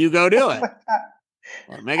 You go do it.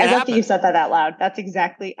 Make it I love happen. that you said that out loud. That's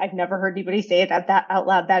exactly. I've never heard anybody say it that out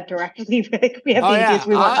loud that directly. We have ideas.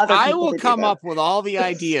 We want other people I will to come do up with all the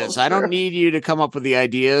ideas. I don't need you to come up with the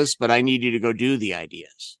ideas, but I need you to go do the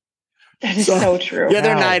ideas. That is so true.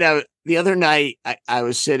 The other night, I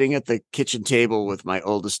was sitting at the kitchen table with my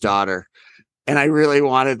oldest daughter, and I really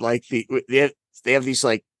wanted like they have these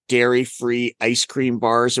like dairy-free ice cream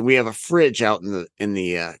bars, and we have a fridge out in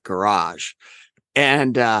the garage.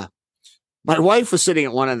 And my wife was sitting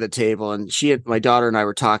at one end of the table, and my daughter and I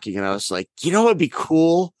were talking, and I was like, you know what'd be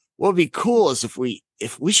cool? What would be cool is if we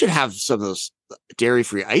should have some of those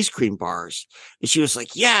dairy-free ice cream bars. And she was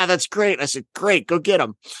like, yeah, that's great. I said, great, go get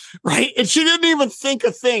them. Right. And she didn't even think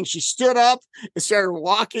a thing. She stood up and started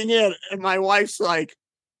walking in. And my wife's like,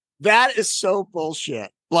 that is so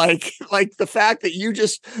bullshit. Like the fact that you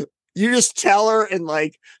just tell her and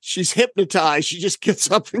like, she's hypnotized. She just gets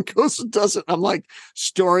up and goes and does it. I'm like,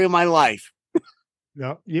 story of my life.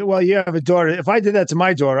 No, well, you have a daughter. If I did that to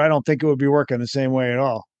my daughter, I don't think it would be working the same way at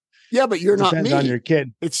all. Yeah, but you're not me. Depends on your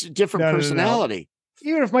kid. It's a different personality. No.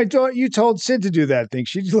 Even if my daughter, you told Sid to do that thing,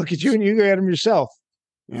 she'd look at you and you go at him yourself.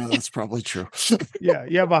 Yeah, that's probably true. Yeah,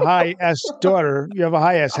 you have a high S daughter. You have a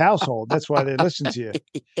high S household. That's why they listen to you.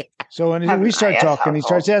 So when we start talking, he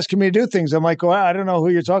starts asking me to do things. I'm like, well, I don't know who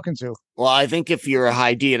you're talking to. Well, I think if you're a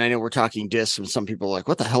high D, and I know we're talking dis, and some people are like,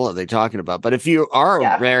 what the hell are they talking about? But if you are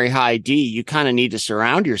a very high D, you kind of need to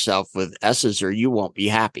surround yourself with S's or you won't be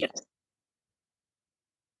happy.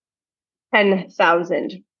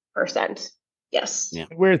 10,000%. Yes. Yeah.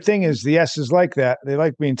 The weird thing is the S is like that. They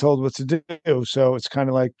like being told what to do. So it's kind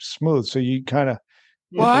of like smooth. So you kind of.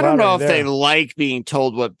 Well, I don't know if they like being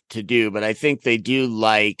told what to do, but I think they do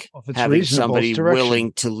like having somebody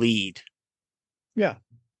willing to lead. Yeah.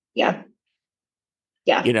 Yeah.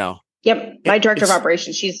 Yeah. You know. Yep. My director of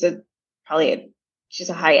operations, she's a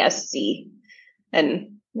high SC and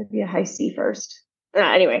maybe a high C first.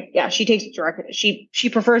 Anyway, yeah, she takes direct. She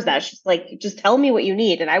prefers that. She's like, just tell me what you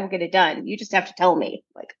need, and I will get it done. You just have to tell me.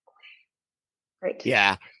 Like, great.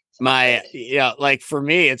 Yeah, like for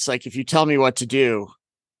me, it's like if you tell me what to do,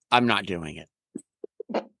 I'm not doing it.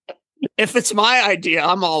 If it's my idea,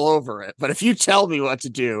 I'm all over it. But if you tell me what to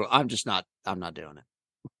do, I'm not doing it.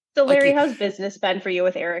 So, Larry, how's business been for you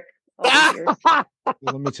with Eric? Well,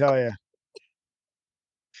 let me tell you.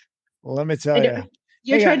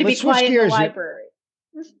 You're trying to be quiet in the library.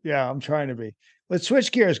 Yeah, I'm trying to be. Let's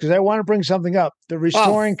switch gears because I want to bring something up. The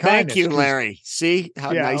restoring kindness. Thank you, Larry. See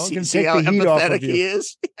how nice he is. See how empathetic he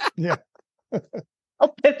is. Yeah.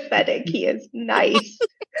 How pathetic he is. Nice.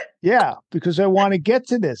 Yeah, because I want to get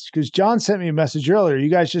to this because John sent me a message earlier. You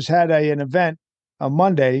guys just had an event on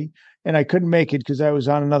Monday and I couldn't make it because I was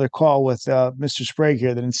on another call with Mr. Sprague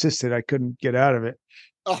here that insisted I couldn't get out of it.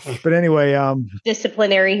 Oh. But anyway,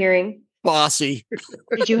 disciplinary hearing. Bossy.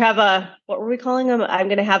 Did you have what were we calling them? I'm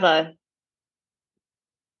going to have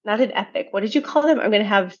not an epic. What did you call them? I'm going to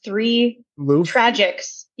have 3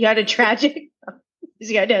 tragics. You had a tragic.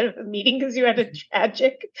 You had to have a meeting because you had a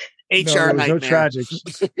tragic. HR nightmare. No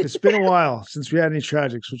tragics. It's been a while since we had any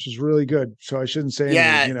tragics, which is really good. So I shouldn't say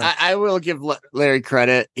anything. Yeah, I will give Larry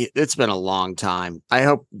credit. It's been a long time. I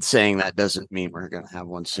hope saying that doesn't mean we're going to have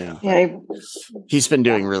one soon. Yeah, he's been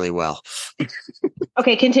doing really well.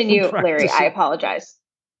 Okay, continue, Larry. I apologize.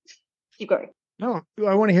 Keep going. No,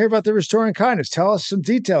 I want to hear about the restoring kindness. Tell us some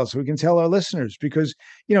details so we can tell our listeners because,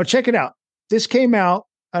 check it out. This came out,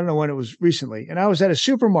 I don't know when it was recently, and I was at a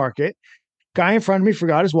supermarket. Guy in front of me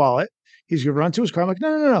forgot his wallet. He's going to run to his car. I'm like,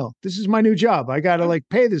 no. This is my new job. I got to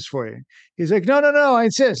pay this for you. He's like, no, I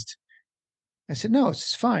insist. I said, no,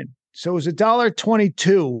 it's fine. So it was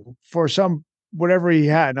 $1.22 for some, whatever he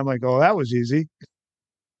had. And I'm like, oh, that was easy.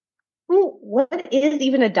 Ooh, what is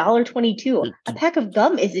even $1.22? A pack of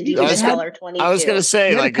gum isn't even $1.22. I was going to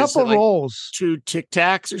say, a couple rolls. 2 Tic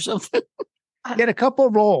Tacs or something. He had a couple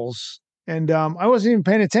of rolls. And I wasn't even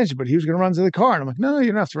paying attention, but he was going to run to the car. And I'm like, no,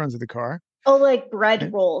 you don't have to run to the car. Oh, like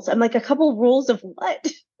bread rolls. I'm like, a couple rolls of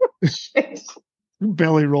what?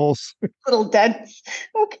 Belly rolls. Little dense.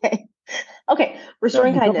 Okay.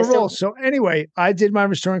 Restoring kindness. So anyway, I did my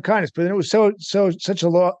restoring kindness, but then it was such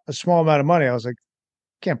a small amount of money. I was like,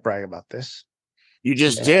 can't brag about this. You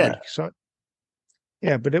just did. So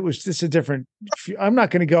yeah, but it was just a different. I'm not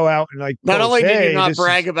going to go out and Not only did you not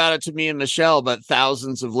brag about it to me and Michelle, but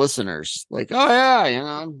thousands of listeners. Like, oh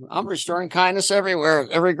yeah, I'm restoring kindness everywhere,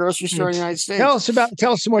 every grocery store in the United States.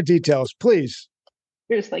 Tell us some more details, please.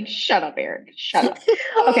 You're just like, shut up, Eric. Shut up.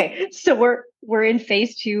 Okay, so we're in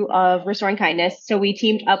phase 2 of Restoring Kindness. So we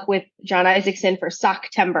teamed up with John Isaacson for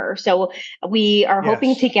Socktember. So we are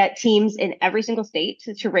hoping to get teams in every single state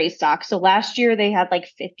to raise socks. So last year they had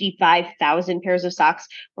 55,000 pairs of socks.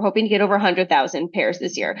 We're hoping to get over 100,000 pairs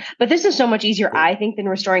this year. But this is so much easier, I think, than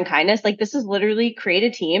Restoring Kindness. This is literally create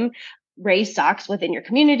a team, raise socks within your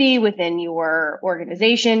community, within your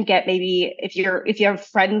organization. Get maybe if you have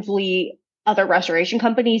friendly other restoration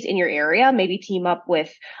companies in your area, maybe team up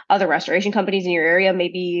with other restoration companies in your area.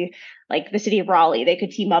 Maybe like the city of Raleigh, they could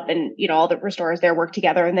team up and, all the restorers there work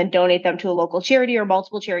together and then donate them to a local charity or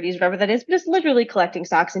multiple charities, whatever that is. But it's literally collecting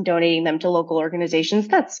socks and donating them to local organizations.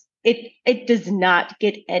 That's it. It does not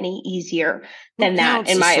get any easier than that,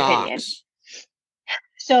 in my opinion.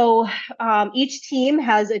 So each team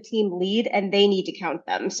has a team lead and they need to count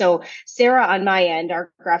them. So Sarah on my end,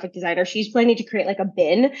 our graphic designer, she's planning to create like a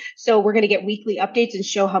bin. So we're going to get weekly updates and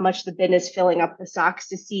show how much the bin is filling up the socks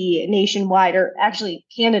to see nationwide, or actually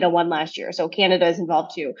Canada won last year. So Canada is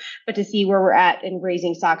involved too, but to see where we're at in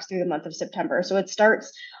raising socks through the month of September. So it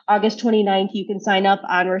starts August 29th. You can sign up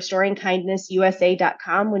on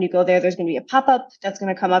restoringkindnessusa.com. When you go there, there's going to be a pop-up that's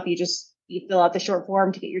going to come up. You fill out the short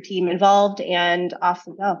form to get your team involved and off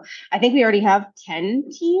we go. I think we already have 10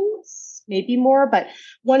 teams, maybe more, but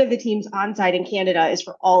one of the teams on site in Canada is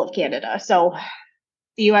for all of Canada. So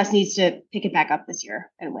the US needs to pick it back up this year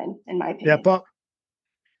and win, in my opinion. Yeah, but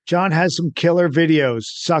John has some killer videos,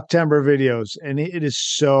 September videos, and it is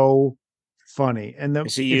so funny. And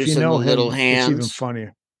if you know him, little hands, it's even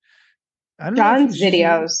funnier. John's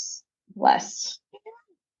videos, bless.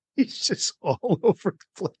 He's just all over the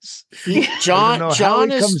place. John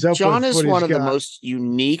is one of the most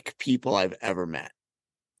unique people I've ever met.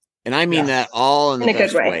 And I mean that all in the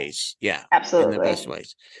best ways. Yeah, absolutely. In the best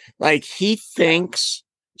ways. Like he thinks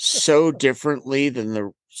so differently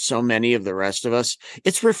than so many of the rest of us.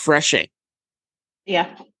 It's refreshing.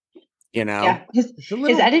 Yeah. Yeah. His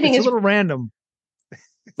editing is a little random.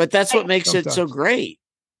 But that's what makes it so great.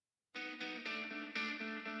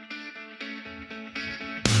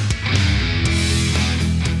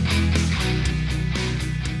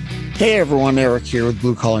 Hey everyone, Eric here with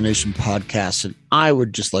Blue Collar Nation Podcast, and I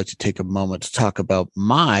would just like to take a moment to talk about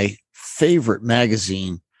my favorite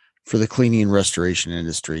magazine for the cleaning and restoration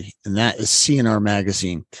industry, and that is C&R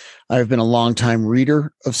Magazine. I've been a longtime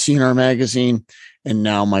reader of C&R Magazine, and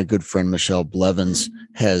now my good friend Michelle Blevins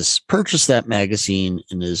has purchased that magazine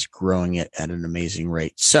and is growing it at an amazing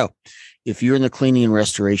rate. So if you're in the cleaning and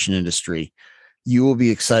restoration industry, you will be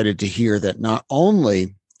excited to hear that not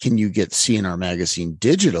only can you get C&R Magazine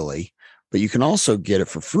digitally, but you can also get it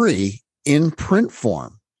for free in print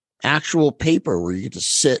form, actual paper where you get to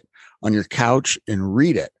sit on your couch and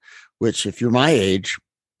read it, which if you're my age,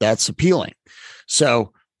 that's appealing.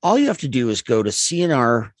 So all you have to do is go to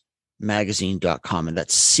cnrmagazine.com, and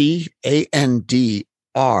that's CANDR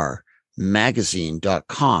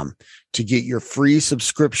magazine.com to get your free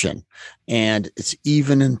subscription. And it's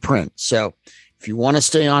even in print. So if you want to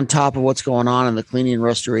stay on top of what's going on in the cleaning and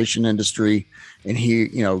restoration industry and hear,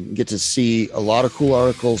 get to see a lot of cool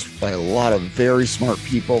articles by a lot of very smart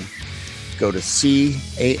people, go to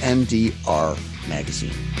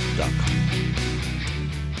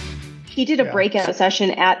candrmagazine.com. He did a breakout session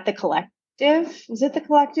at the Collective. Was it the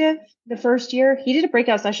Collective the first year? He did a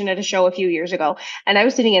breakout session at a show a few years ago. And I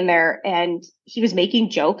was sitting in there and he was making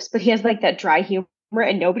jokes, but he has like that dry humor.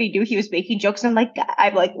 And nobody knew he was making jokes. And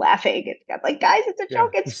I'm like laughing. I'm like, guys, it's a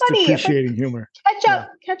joke. It's funny. Appreciating humor.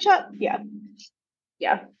 Catch up.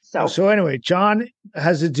 Yeah. So anyway, John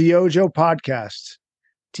has a Diojo podcast,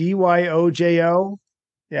 DYOJO.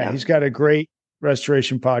 Yeah, he's got a great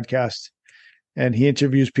restoration podcast, and he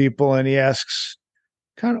interviews people and he asks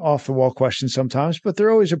kind of off the wall questions sometimes, but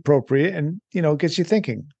they're always appropriate and gets you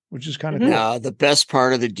thinking, which is kind of cool. The best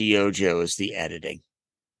part of the Diojo is the editing.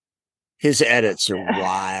 His edits are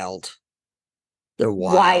wild. They're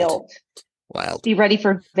wild. Be ready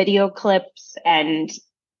for video clips and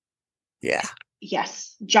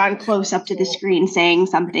yes, John close up to the screen saying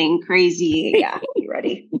something crazy. Yeah, be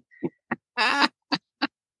ready.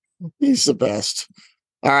 He's the best.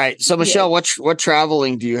 All right, so Michelle, what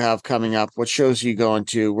traveling do you have coming up? What shows are you going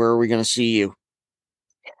to? Where are we going to see you?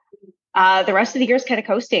 The rest of the year is kind of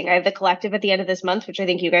coasting. I have the Collective at the end of this month, which I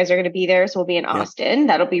think you guys are going to be there. So we'll be in Austin.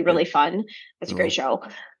 That'll be really fun. It's a great show.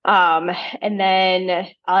 And then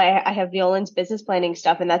I have Violin's business planning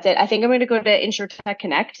stuff, and that's it. I think I'm going to go to InsurTech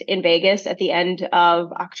Connect in Vegas at the end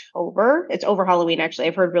of October. It's over Halloween, actually.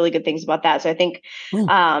 I've heard really good things about that. So I think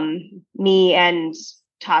me and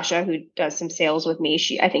Tasha, who does some sales with me,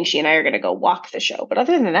 I think she and I are going to go walk the show. But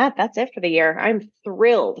other than that, that's it for the year. I'm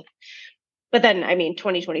thrilled. But then,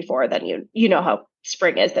 2024, then you know how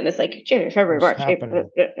spring is. Then it's like January, February, March, April.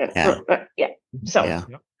 So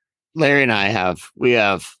Larry and I have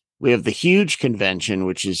We have the huge convention,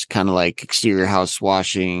 which is kind of like exterior house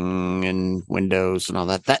washing and windows and all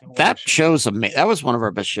that. That show's amazing. That was one of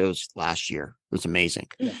our best shows last year. It was amazing.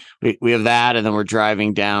 Yeah. We have that, and then we're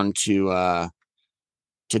driving down to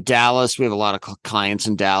Dallas. We have a lot of clients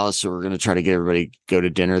in Dallas, so we're going to try to get everybody go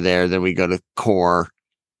to dinner there. Then we go to Core,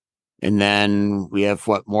 and then we have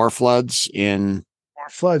more floods in. More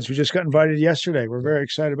floods. We just got invited yesterday. We're very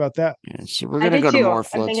excited about that. Yeah, so we're going to go to more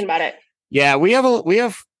floods. I'm thinking about it. Yeah, we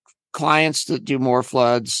have clients that do more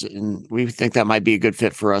floods, and we think that might be a good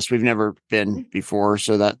fit for us. We've never been before,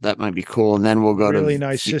 so that might be cool. And then we'll go really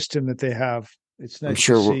nice system that they have. It's nice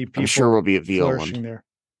to see people. I'm sure we'll be at flourishing there.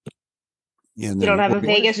 Yeah, you don't have a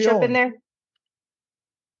Vegas trip in there?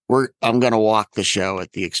 I'm going to walk the show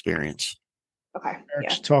at the experience. Okay.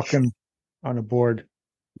 Eric's talking on a board.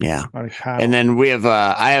 Yeah. On a panel. And then we have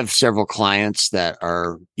I have several clients that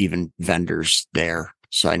are even vendors there.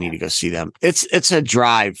 So I need to go see them. It's a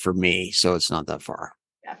drive for me, so it's not that far.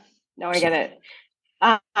 Yeah. No, I get it.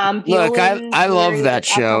 Look, I love that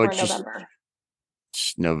show. It's just November.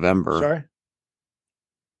 It's November. Sorry?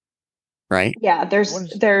 Right? Yeah,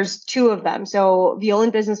 there's two of them. So Viola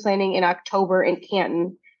and Business Planning in October in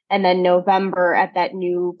Canton, and then November at that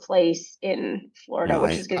new place in Florida,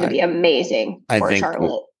 which is going to be amazing for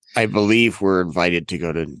Charlotte. I believe we're invited to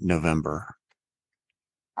go to November.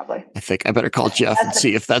 Probably. I think I better call Jeff and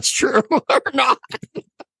see if that's true or not.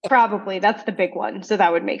 Probably. That's the big one. So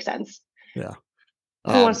that would make sense. Yeah.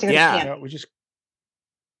 Who wants to go to Canton? Yeah, we just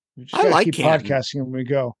I like keep Canton. Podcasting when we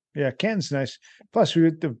go. Yeah, Canton's nice. Plus,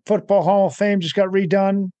 the Football Hall of Fame just got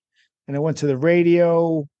redone, and I went to the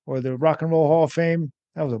radio or the Rock and Roll Hall of Fame.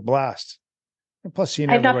 That was a blast. And plus, seeing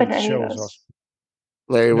everybody at the show was awesome.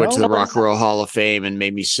 Larry went to the Rock and Roll Hall of Fame and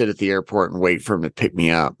made me sit at the airport and wait for him to pick me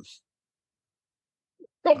up.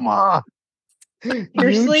 Come on. You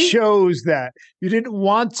chose that. You didn't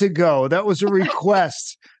want to go. That was a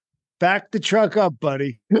request. Back the truck up,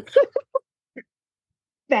 buddy.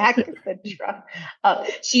 Back the truck up.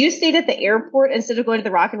 So you stayed at the airport instead of going to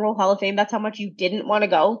the Rock and Roll Hall of Fame. That's how much you didn't want to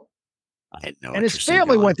go. I had no and his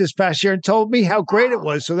family went this past year and told me how great it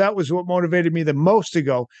was. So that was what motivated me the most to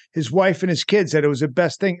go. His wife and his kids said it was the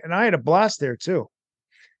best thing. And I had a blast there too.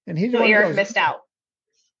 And Eric missed out.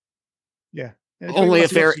 Yeah. Only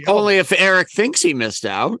if Eric thinks he missed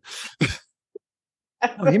out.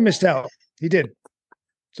 He missed out. He did.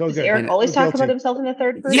 So Does good. Eric always talk about himself in the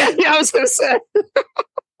third person? Yeah, I was going to say.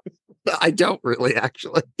 I don't really,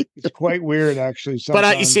 actually. It's quite weird, actually. Sometimes.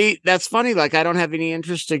 But you see, that's funny. Like, I don't have any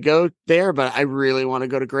interest to go there, but I really want to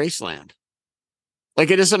go to Graceland. Like,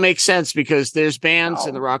 it doesn't make sense because there's bands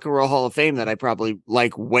in the Rock and Roll Hall of Fame that I probably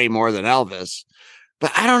like way more than Elvis.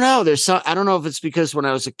 But I don't know. I don't know if it's because when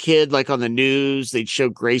I was a kid, like on the news, they'd show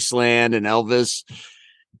Graceland and Elvis.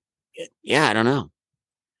 Yeah, I don't know.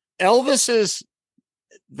 Elvis is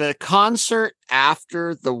the concert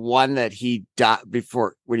after the one that he died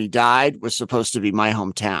before when he died was supposed to be my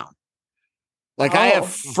hometown. Like I have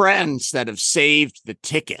friends that have saved the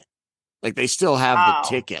ticket. Like they still have the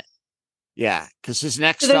ticket. Yeah. Cause his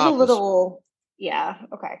next stop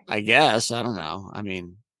okay. I guess. I don't know. I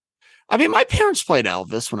mean, my parents played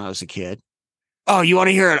Elvis when I was a kid. Oh, you want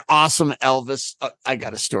to hear an awesome Elvis? I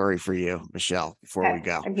got a story for you, Michelle, before we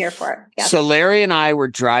go. I'm here for it. Yeah. So Larry and I were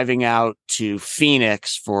driving out to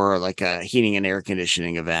Phoenix for like a heating and air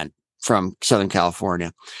conditioning event from Southern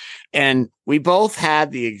California. And we both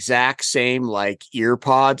had the exact same like ear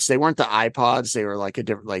pods. They weren't the iPods. They were like a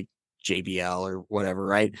different, like JBL or whatever,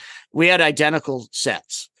 right? We had identical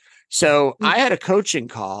sets. So I had a coaching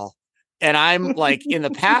call and I'm like in the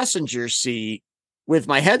passenger seat with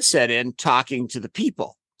my headset in talking to the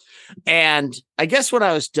people. And I guess when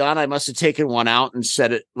I was done, I must have taken one out and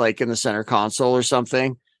set it like in the center console or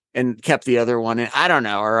something and kept the other one in. I don't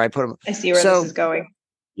know. Or I put them. I see where this is going.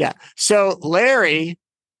 Yeah. So Larry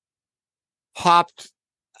popped,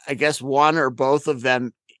 I guess, one or both of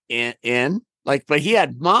them in like, but he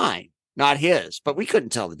had mine, not his, but we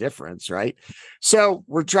couldn't tell the difference. Right. So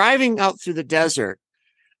we're driving out through the desert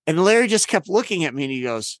and Larry just kept looking at me and he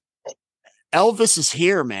goes, Elvis is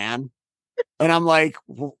here, man. And I'm like,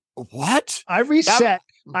 what? I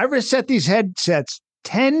reset these headsets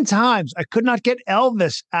 10 times. I could not get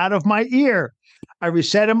Elvis out of my ear. I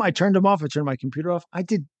reset him. I turned him off. I turned my computer off. I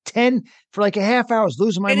did 10 for like a half hour. I was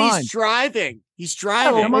losing my mind. He's driving.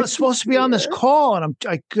 I'm supposed to be on this call and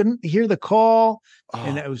I couldn't hear the call.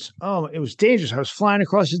 And it was dangerous. I was flying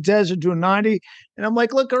across the desert doing 90 and I'm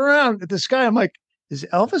like, looking around at the sky. I'm like, is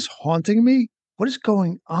Elvis haunting me? What is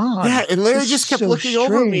going on? Yeah, and Larry just kept looking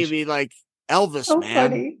over me and be like, Elvis, man.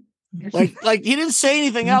 Funny. Like he didn't say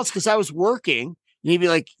anything else because I was working. And he'd be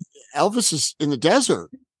like, Elvis is in the desert.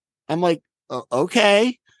 I'm like,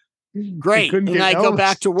 okay, great. And I go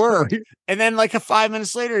back to work. And then like 5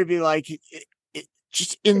 minutes later, it'd be like,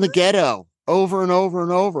 just in the ghetto over and over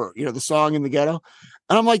and over, the song In the Ghetto.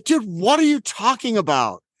 And I'm like, dude, what are you talking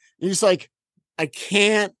about? And he's like, I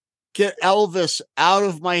can't get Elvis out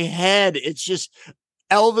of my head. It's just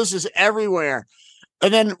Elvis is everywhere.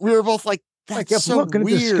 And then we were both like, I kept looking at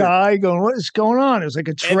the sky going, what is going on? It was like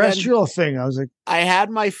a terrestrial thing. I was like, I had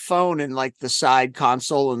my phone in like the side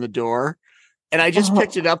console in the door. And I just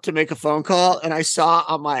picked it up to make a phone call, and I saw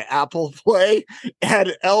on my Apple Play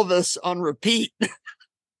had Elvis on repeat.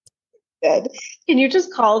 Good. Can you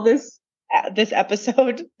just call this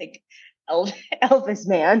episode like Elvis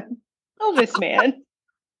Man? Elvis Man.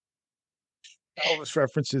 Elvis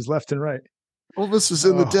references left and right. Elvis is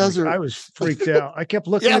in the desert. I was freaked out. I kept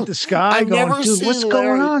looking at the sky, going, dude, what's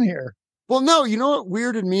going on here? Well, no, you know what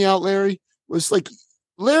weirded me out, Larry, was like,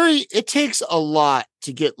 Larry, it takes a lot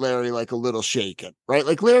to get Larry like a little shaken, right?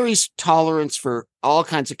 Like Larry's tolerance for all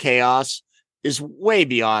kinds of chaos is way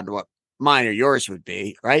beyond what mine or yours would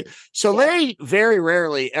be, right? So Larry very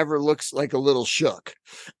rarely ever looks like a little shook,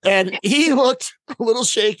 and he looked a little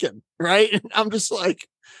shaken, right? And I'm just like,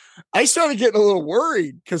 I started getting a little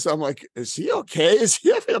worried because I'm like, is he okay? Is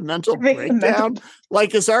he having a mental breakdown?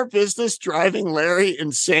 Like, is our business driving Larry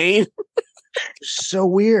insane? So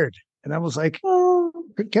weird. And I was like,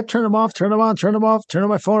 kept turning them off, turn them on, turn them off, turning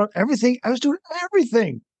my phone off, everything. I was doing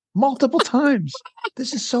everything multiple times.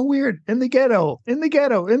 This is so weird. In the ghetto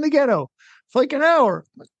for like an hour.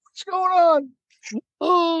 What's going on?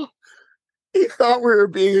 Oh, he thought we were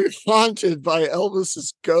being haunted by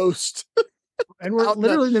Elvis's ghost. And we're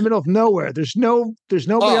literally in the middle of nowhere. There's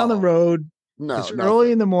nobody on the road. No, it's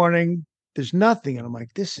early in the morning. There's nothing. And I'm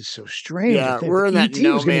like, this is so strange. Yeah, we're in that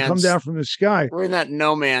no man's come down from the sky. We're in that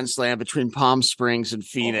no man's land between Palm Springs and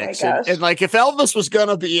Phoenix. And like, if Elvis was going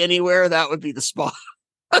to be anywhere, that would be the spot.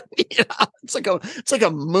 It's like a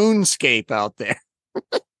moonscape out there.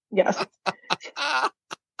 Yes.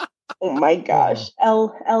 Oh my gosh.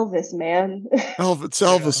 Elvis Man.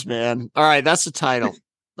 Elvis Man. All right. That's the title.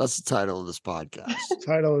 That's the title of this podcast.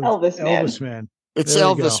 Elvis Man. It's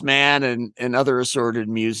Elvis Man and other assorted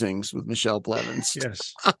musings with Michelle Blevins.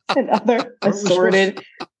 Yes. And other assorted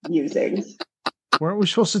musings. Weren't we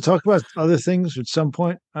supposed to talk about other things at some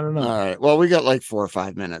point? I don't know. All right. Well, we got like 4 or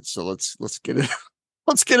 5 minutes, so let's get it.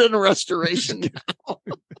 Let's get into restoration now.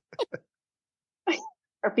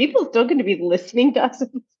 Are people still going to be listening to us?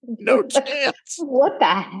 No chance. What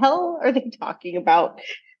the hell are they talking about?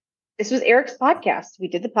 This was Eric's podcast. We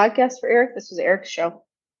did the podcast for Eric. This was Eric's show.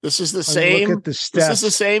 This is the same. This is the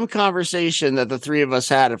same conversation that the three of us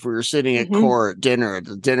had if we were sitting at core at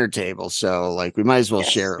the dinner table. So, like, we might as well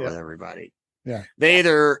share it with everybody. Yeah,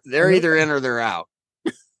 they're either in or they're out.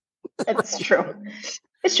 It's true.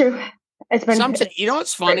 It's true. It's been. You know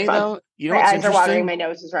what's funny though? You know, my eyes are watering. My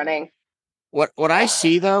nose is running. What I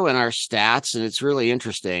see though in our stats, and it's really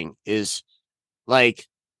interesting, is like,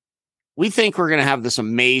 we think we're going to have this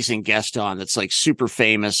amazing guest on that's like super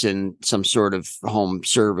famous in some sort of home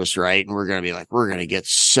service, right? And we're going to be like, we're going to get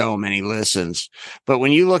so many listens. But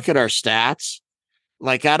when you look at our stats,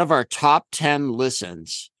 like out of our top 10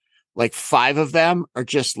 listens, like 5 of them are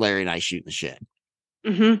just Larry and I shooting the shit.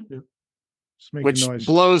 Mm-hmm. Which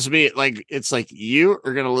blows me. Like, it's like you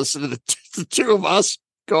are going to listen to the two of us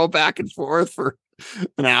go back and forth for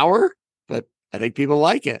an hour, but I think people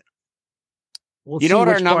like it. We'll see what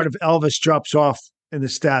which part of Elvis drops off in the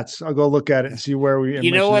stats. I'll go look at it and see where we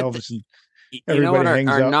mention Elvis. And everybody hangs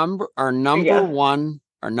out. Our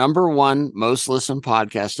number one most listened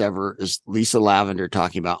podcast ever is Lisa Lavender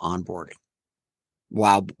talking about onboarding.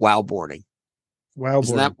 Wow boarding.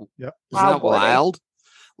 Isn't that wild?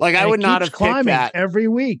 Like, I would not have picked that every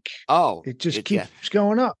week. Oh, it just keeps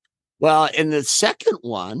going up. Well, and the second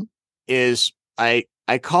one is I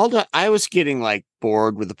was getting like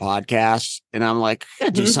bored with the podcast, and I'm like, I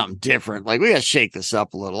gotta do something different. Like, we gotta shake this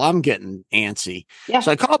up a little. I'm getting antsy. Yeah.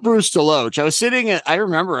 So I called Bruce DeLoach. I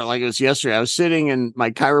remember like it was yesterday. I was sitting in my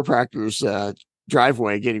chiropractor's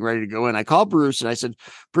driveway getting ready to go in. I called Bruce and I said,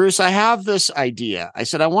 Bruce, I have this idea. I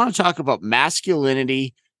said, I want to talk about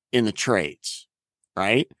masculinity in the trades.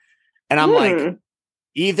 Right. And I'm like,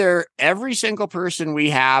 either every single person we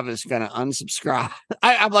have is going to unsubscribe.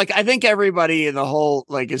 I'm like, I think everybody in the whole,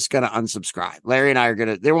 like, is going to unsubscribe. Larry and I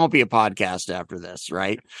are there won't be a podcast after this.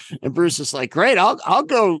 Right. And Bruce is like, great. I'll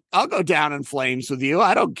go down in flames with you.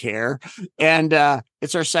 I don't care. And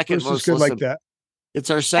it's our second most listened. Like that. It's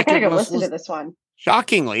our second. I gotta go listen to this one.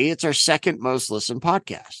 Shockingly, it's our second most listened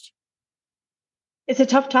podcast. It's a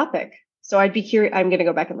tough topic. So I'd be curious. I'm going to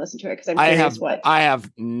go back and listen to it because I'm curious I have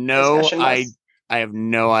no idea. I have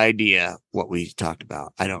no idea what we talked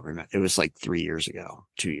about. I don't remember. It was like 3 years ago,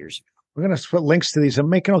 2 years ago. We're going to put links to these. I'm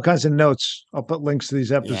making all kinds of notes. I'll put links to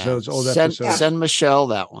these episodes, old episodes. Send Michelle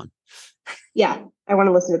that one. Yeah, I want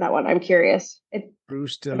to listen to that one. I'm curious.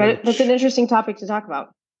 Bruce But that's an interesting topic to talk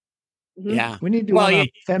about. Mm-hmm. Yeah. We need to do one on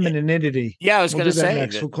femininity. Yeah, I was going to say.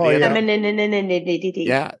 Next. We'll call you femininity.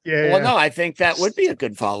 Yeah. Well, no, I think that would be a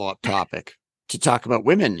good follow-up topic to talk about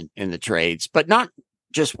women in the trades, but not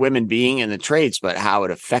just women being in the trades, but how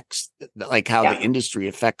it affects, like how the industry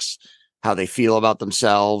affects how they feel about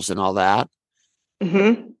themselves and all that.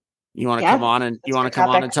 Mm-hmm. You want to come on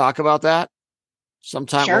and talk about that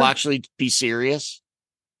sometime? Sure. We'll actually be serious.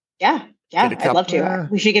 Yeah, I'd love to.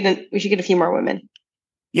 We should get a few more women.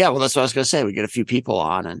 Yeah, well, that's what I was going to say. We get a few people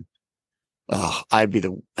on, and I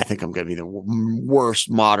think I'm going to be the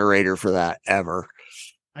worst moderator for that ever.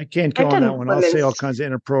 I can't go on that one. I'll say all kinds of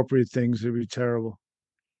inappropriate things. It'd be terrible.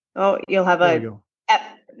 Oh, you'll have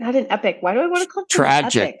not an epic. Why do I want to call it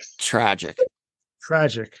tragic? Tragic.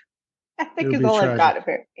 Epic is all I've got,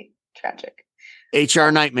 apparently. Tragic.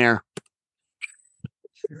 HR nightmare.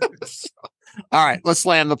 All right, let's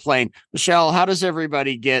land the plane. Michelle, how does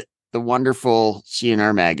everybody get the wonderful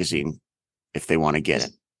CNR magazine if they want to get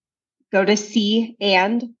it? Go to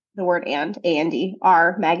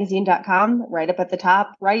magazine.com. Right up at the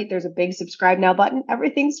top, right? There's a big subscribe now button.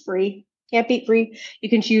 Everything's free. Can't beat free. You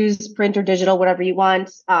can choose print or digital, whatever you want.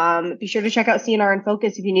 Be sure to check out CNR in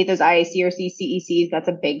Focus if you need those IAC or CECs. That's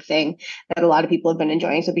a big thing that a lot of people have been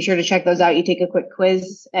enjoying. So be sure to check those out. You take a quick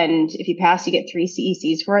quiz, and if you pass, you get 3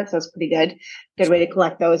 CECs for it. So it's pretty good. Good way to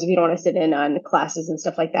collect those if you don't want to sit in on classes and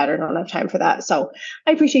stuff like that or don't have time for that. So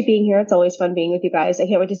I appreciate being here. It's always fun being with you guys. I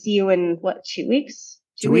can't wait to see you in 2 weeks?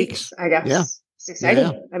 2 weeks, I guess. Yeah. It's exciting.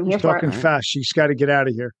 Yeah. I'm here for it. Talking fast. She's got to get out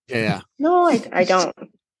of here. Yeah. No, I don't.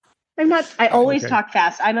 I'm not. I always talk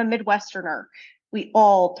fast. I'm a Midwesterner. We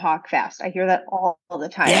all talk fast. I hear that all the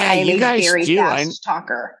time. Yeah, I am you guys very do. fast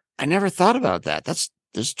talker. I never thought about that.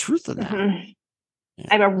 There's truth in that. Mm-hmm. Yeah.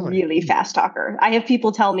 I'm a really fast talker. I have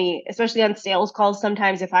people tell me, especially on sales calls,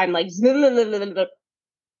 sometimes if I'm like,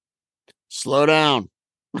 slow down.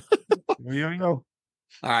 There you go.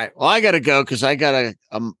 All right. Well, I got to go because I got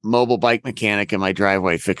a mobile bike mechanic in my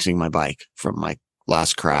driveway fixing my bike from my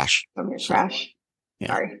last crash. From your crash. Yeah.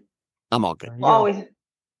 Sorry. I'm all good. Always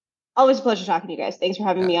a pleasure talking to you guys. Thanks for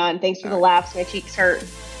having me on. Thanks for the laughs. My cheeks hurt.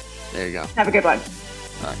 There you go. Have a good one.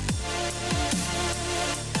 All right.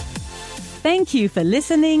 Thank you for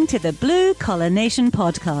listening to the Blue Collar Nation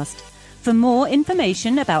podcast. For more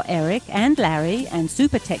information about Eric and Larry and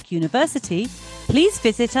Supertech University, please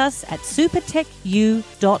visit us at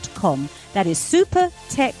supertechu.com. That is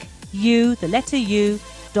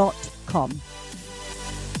supertechu.com.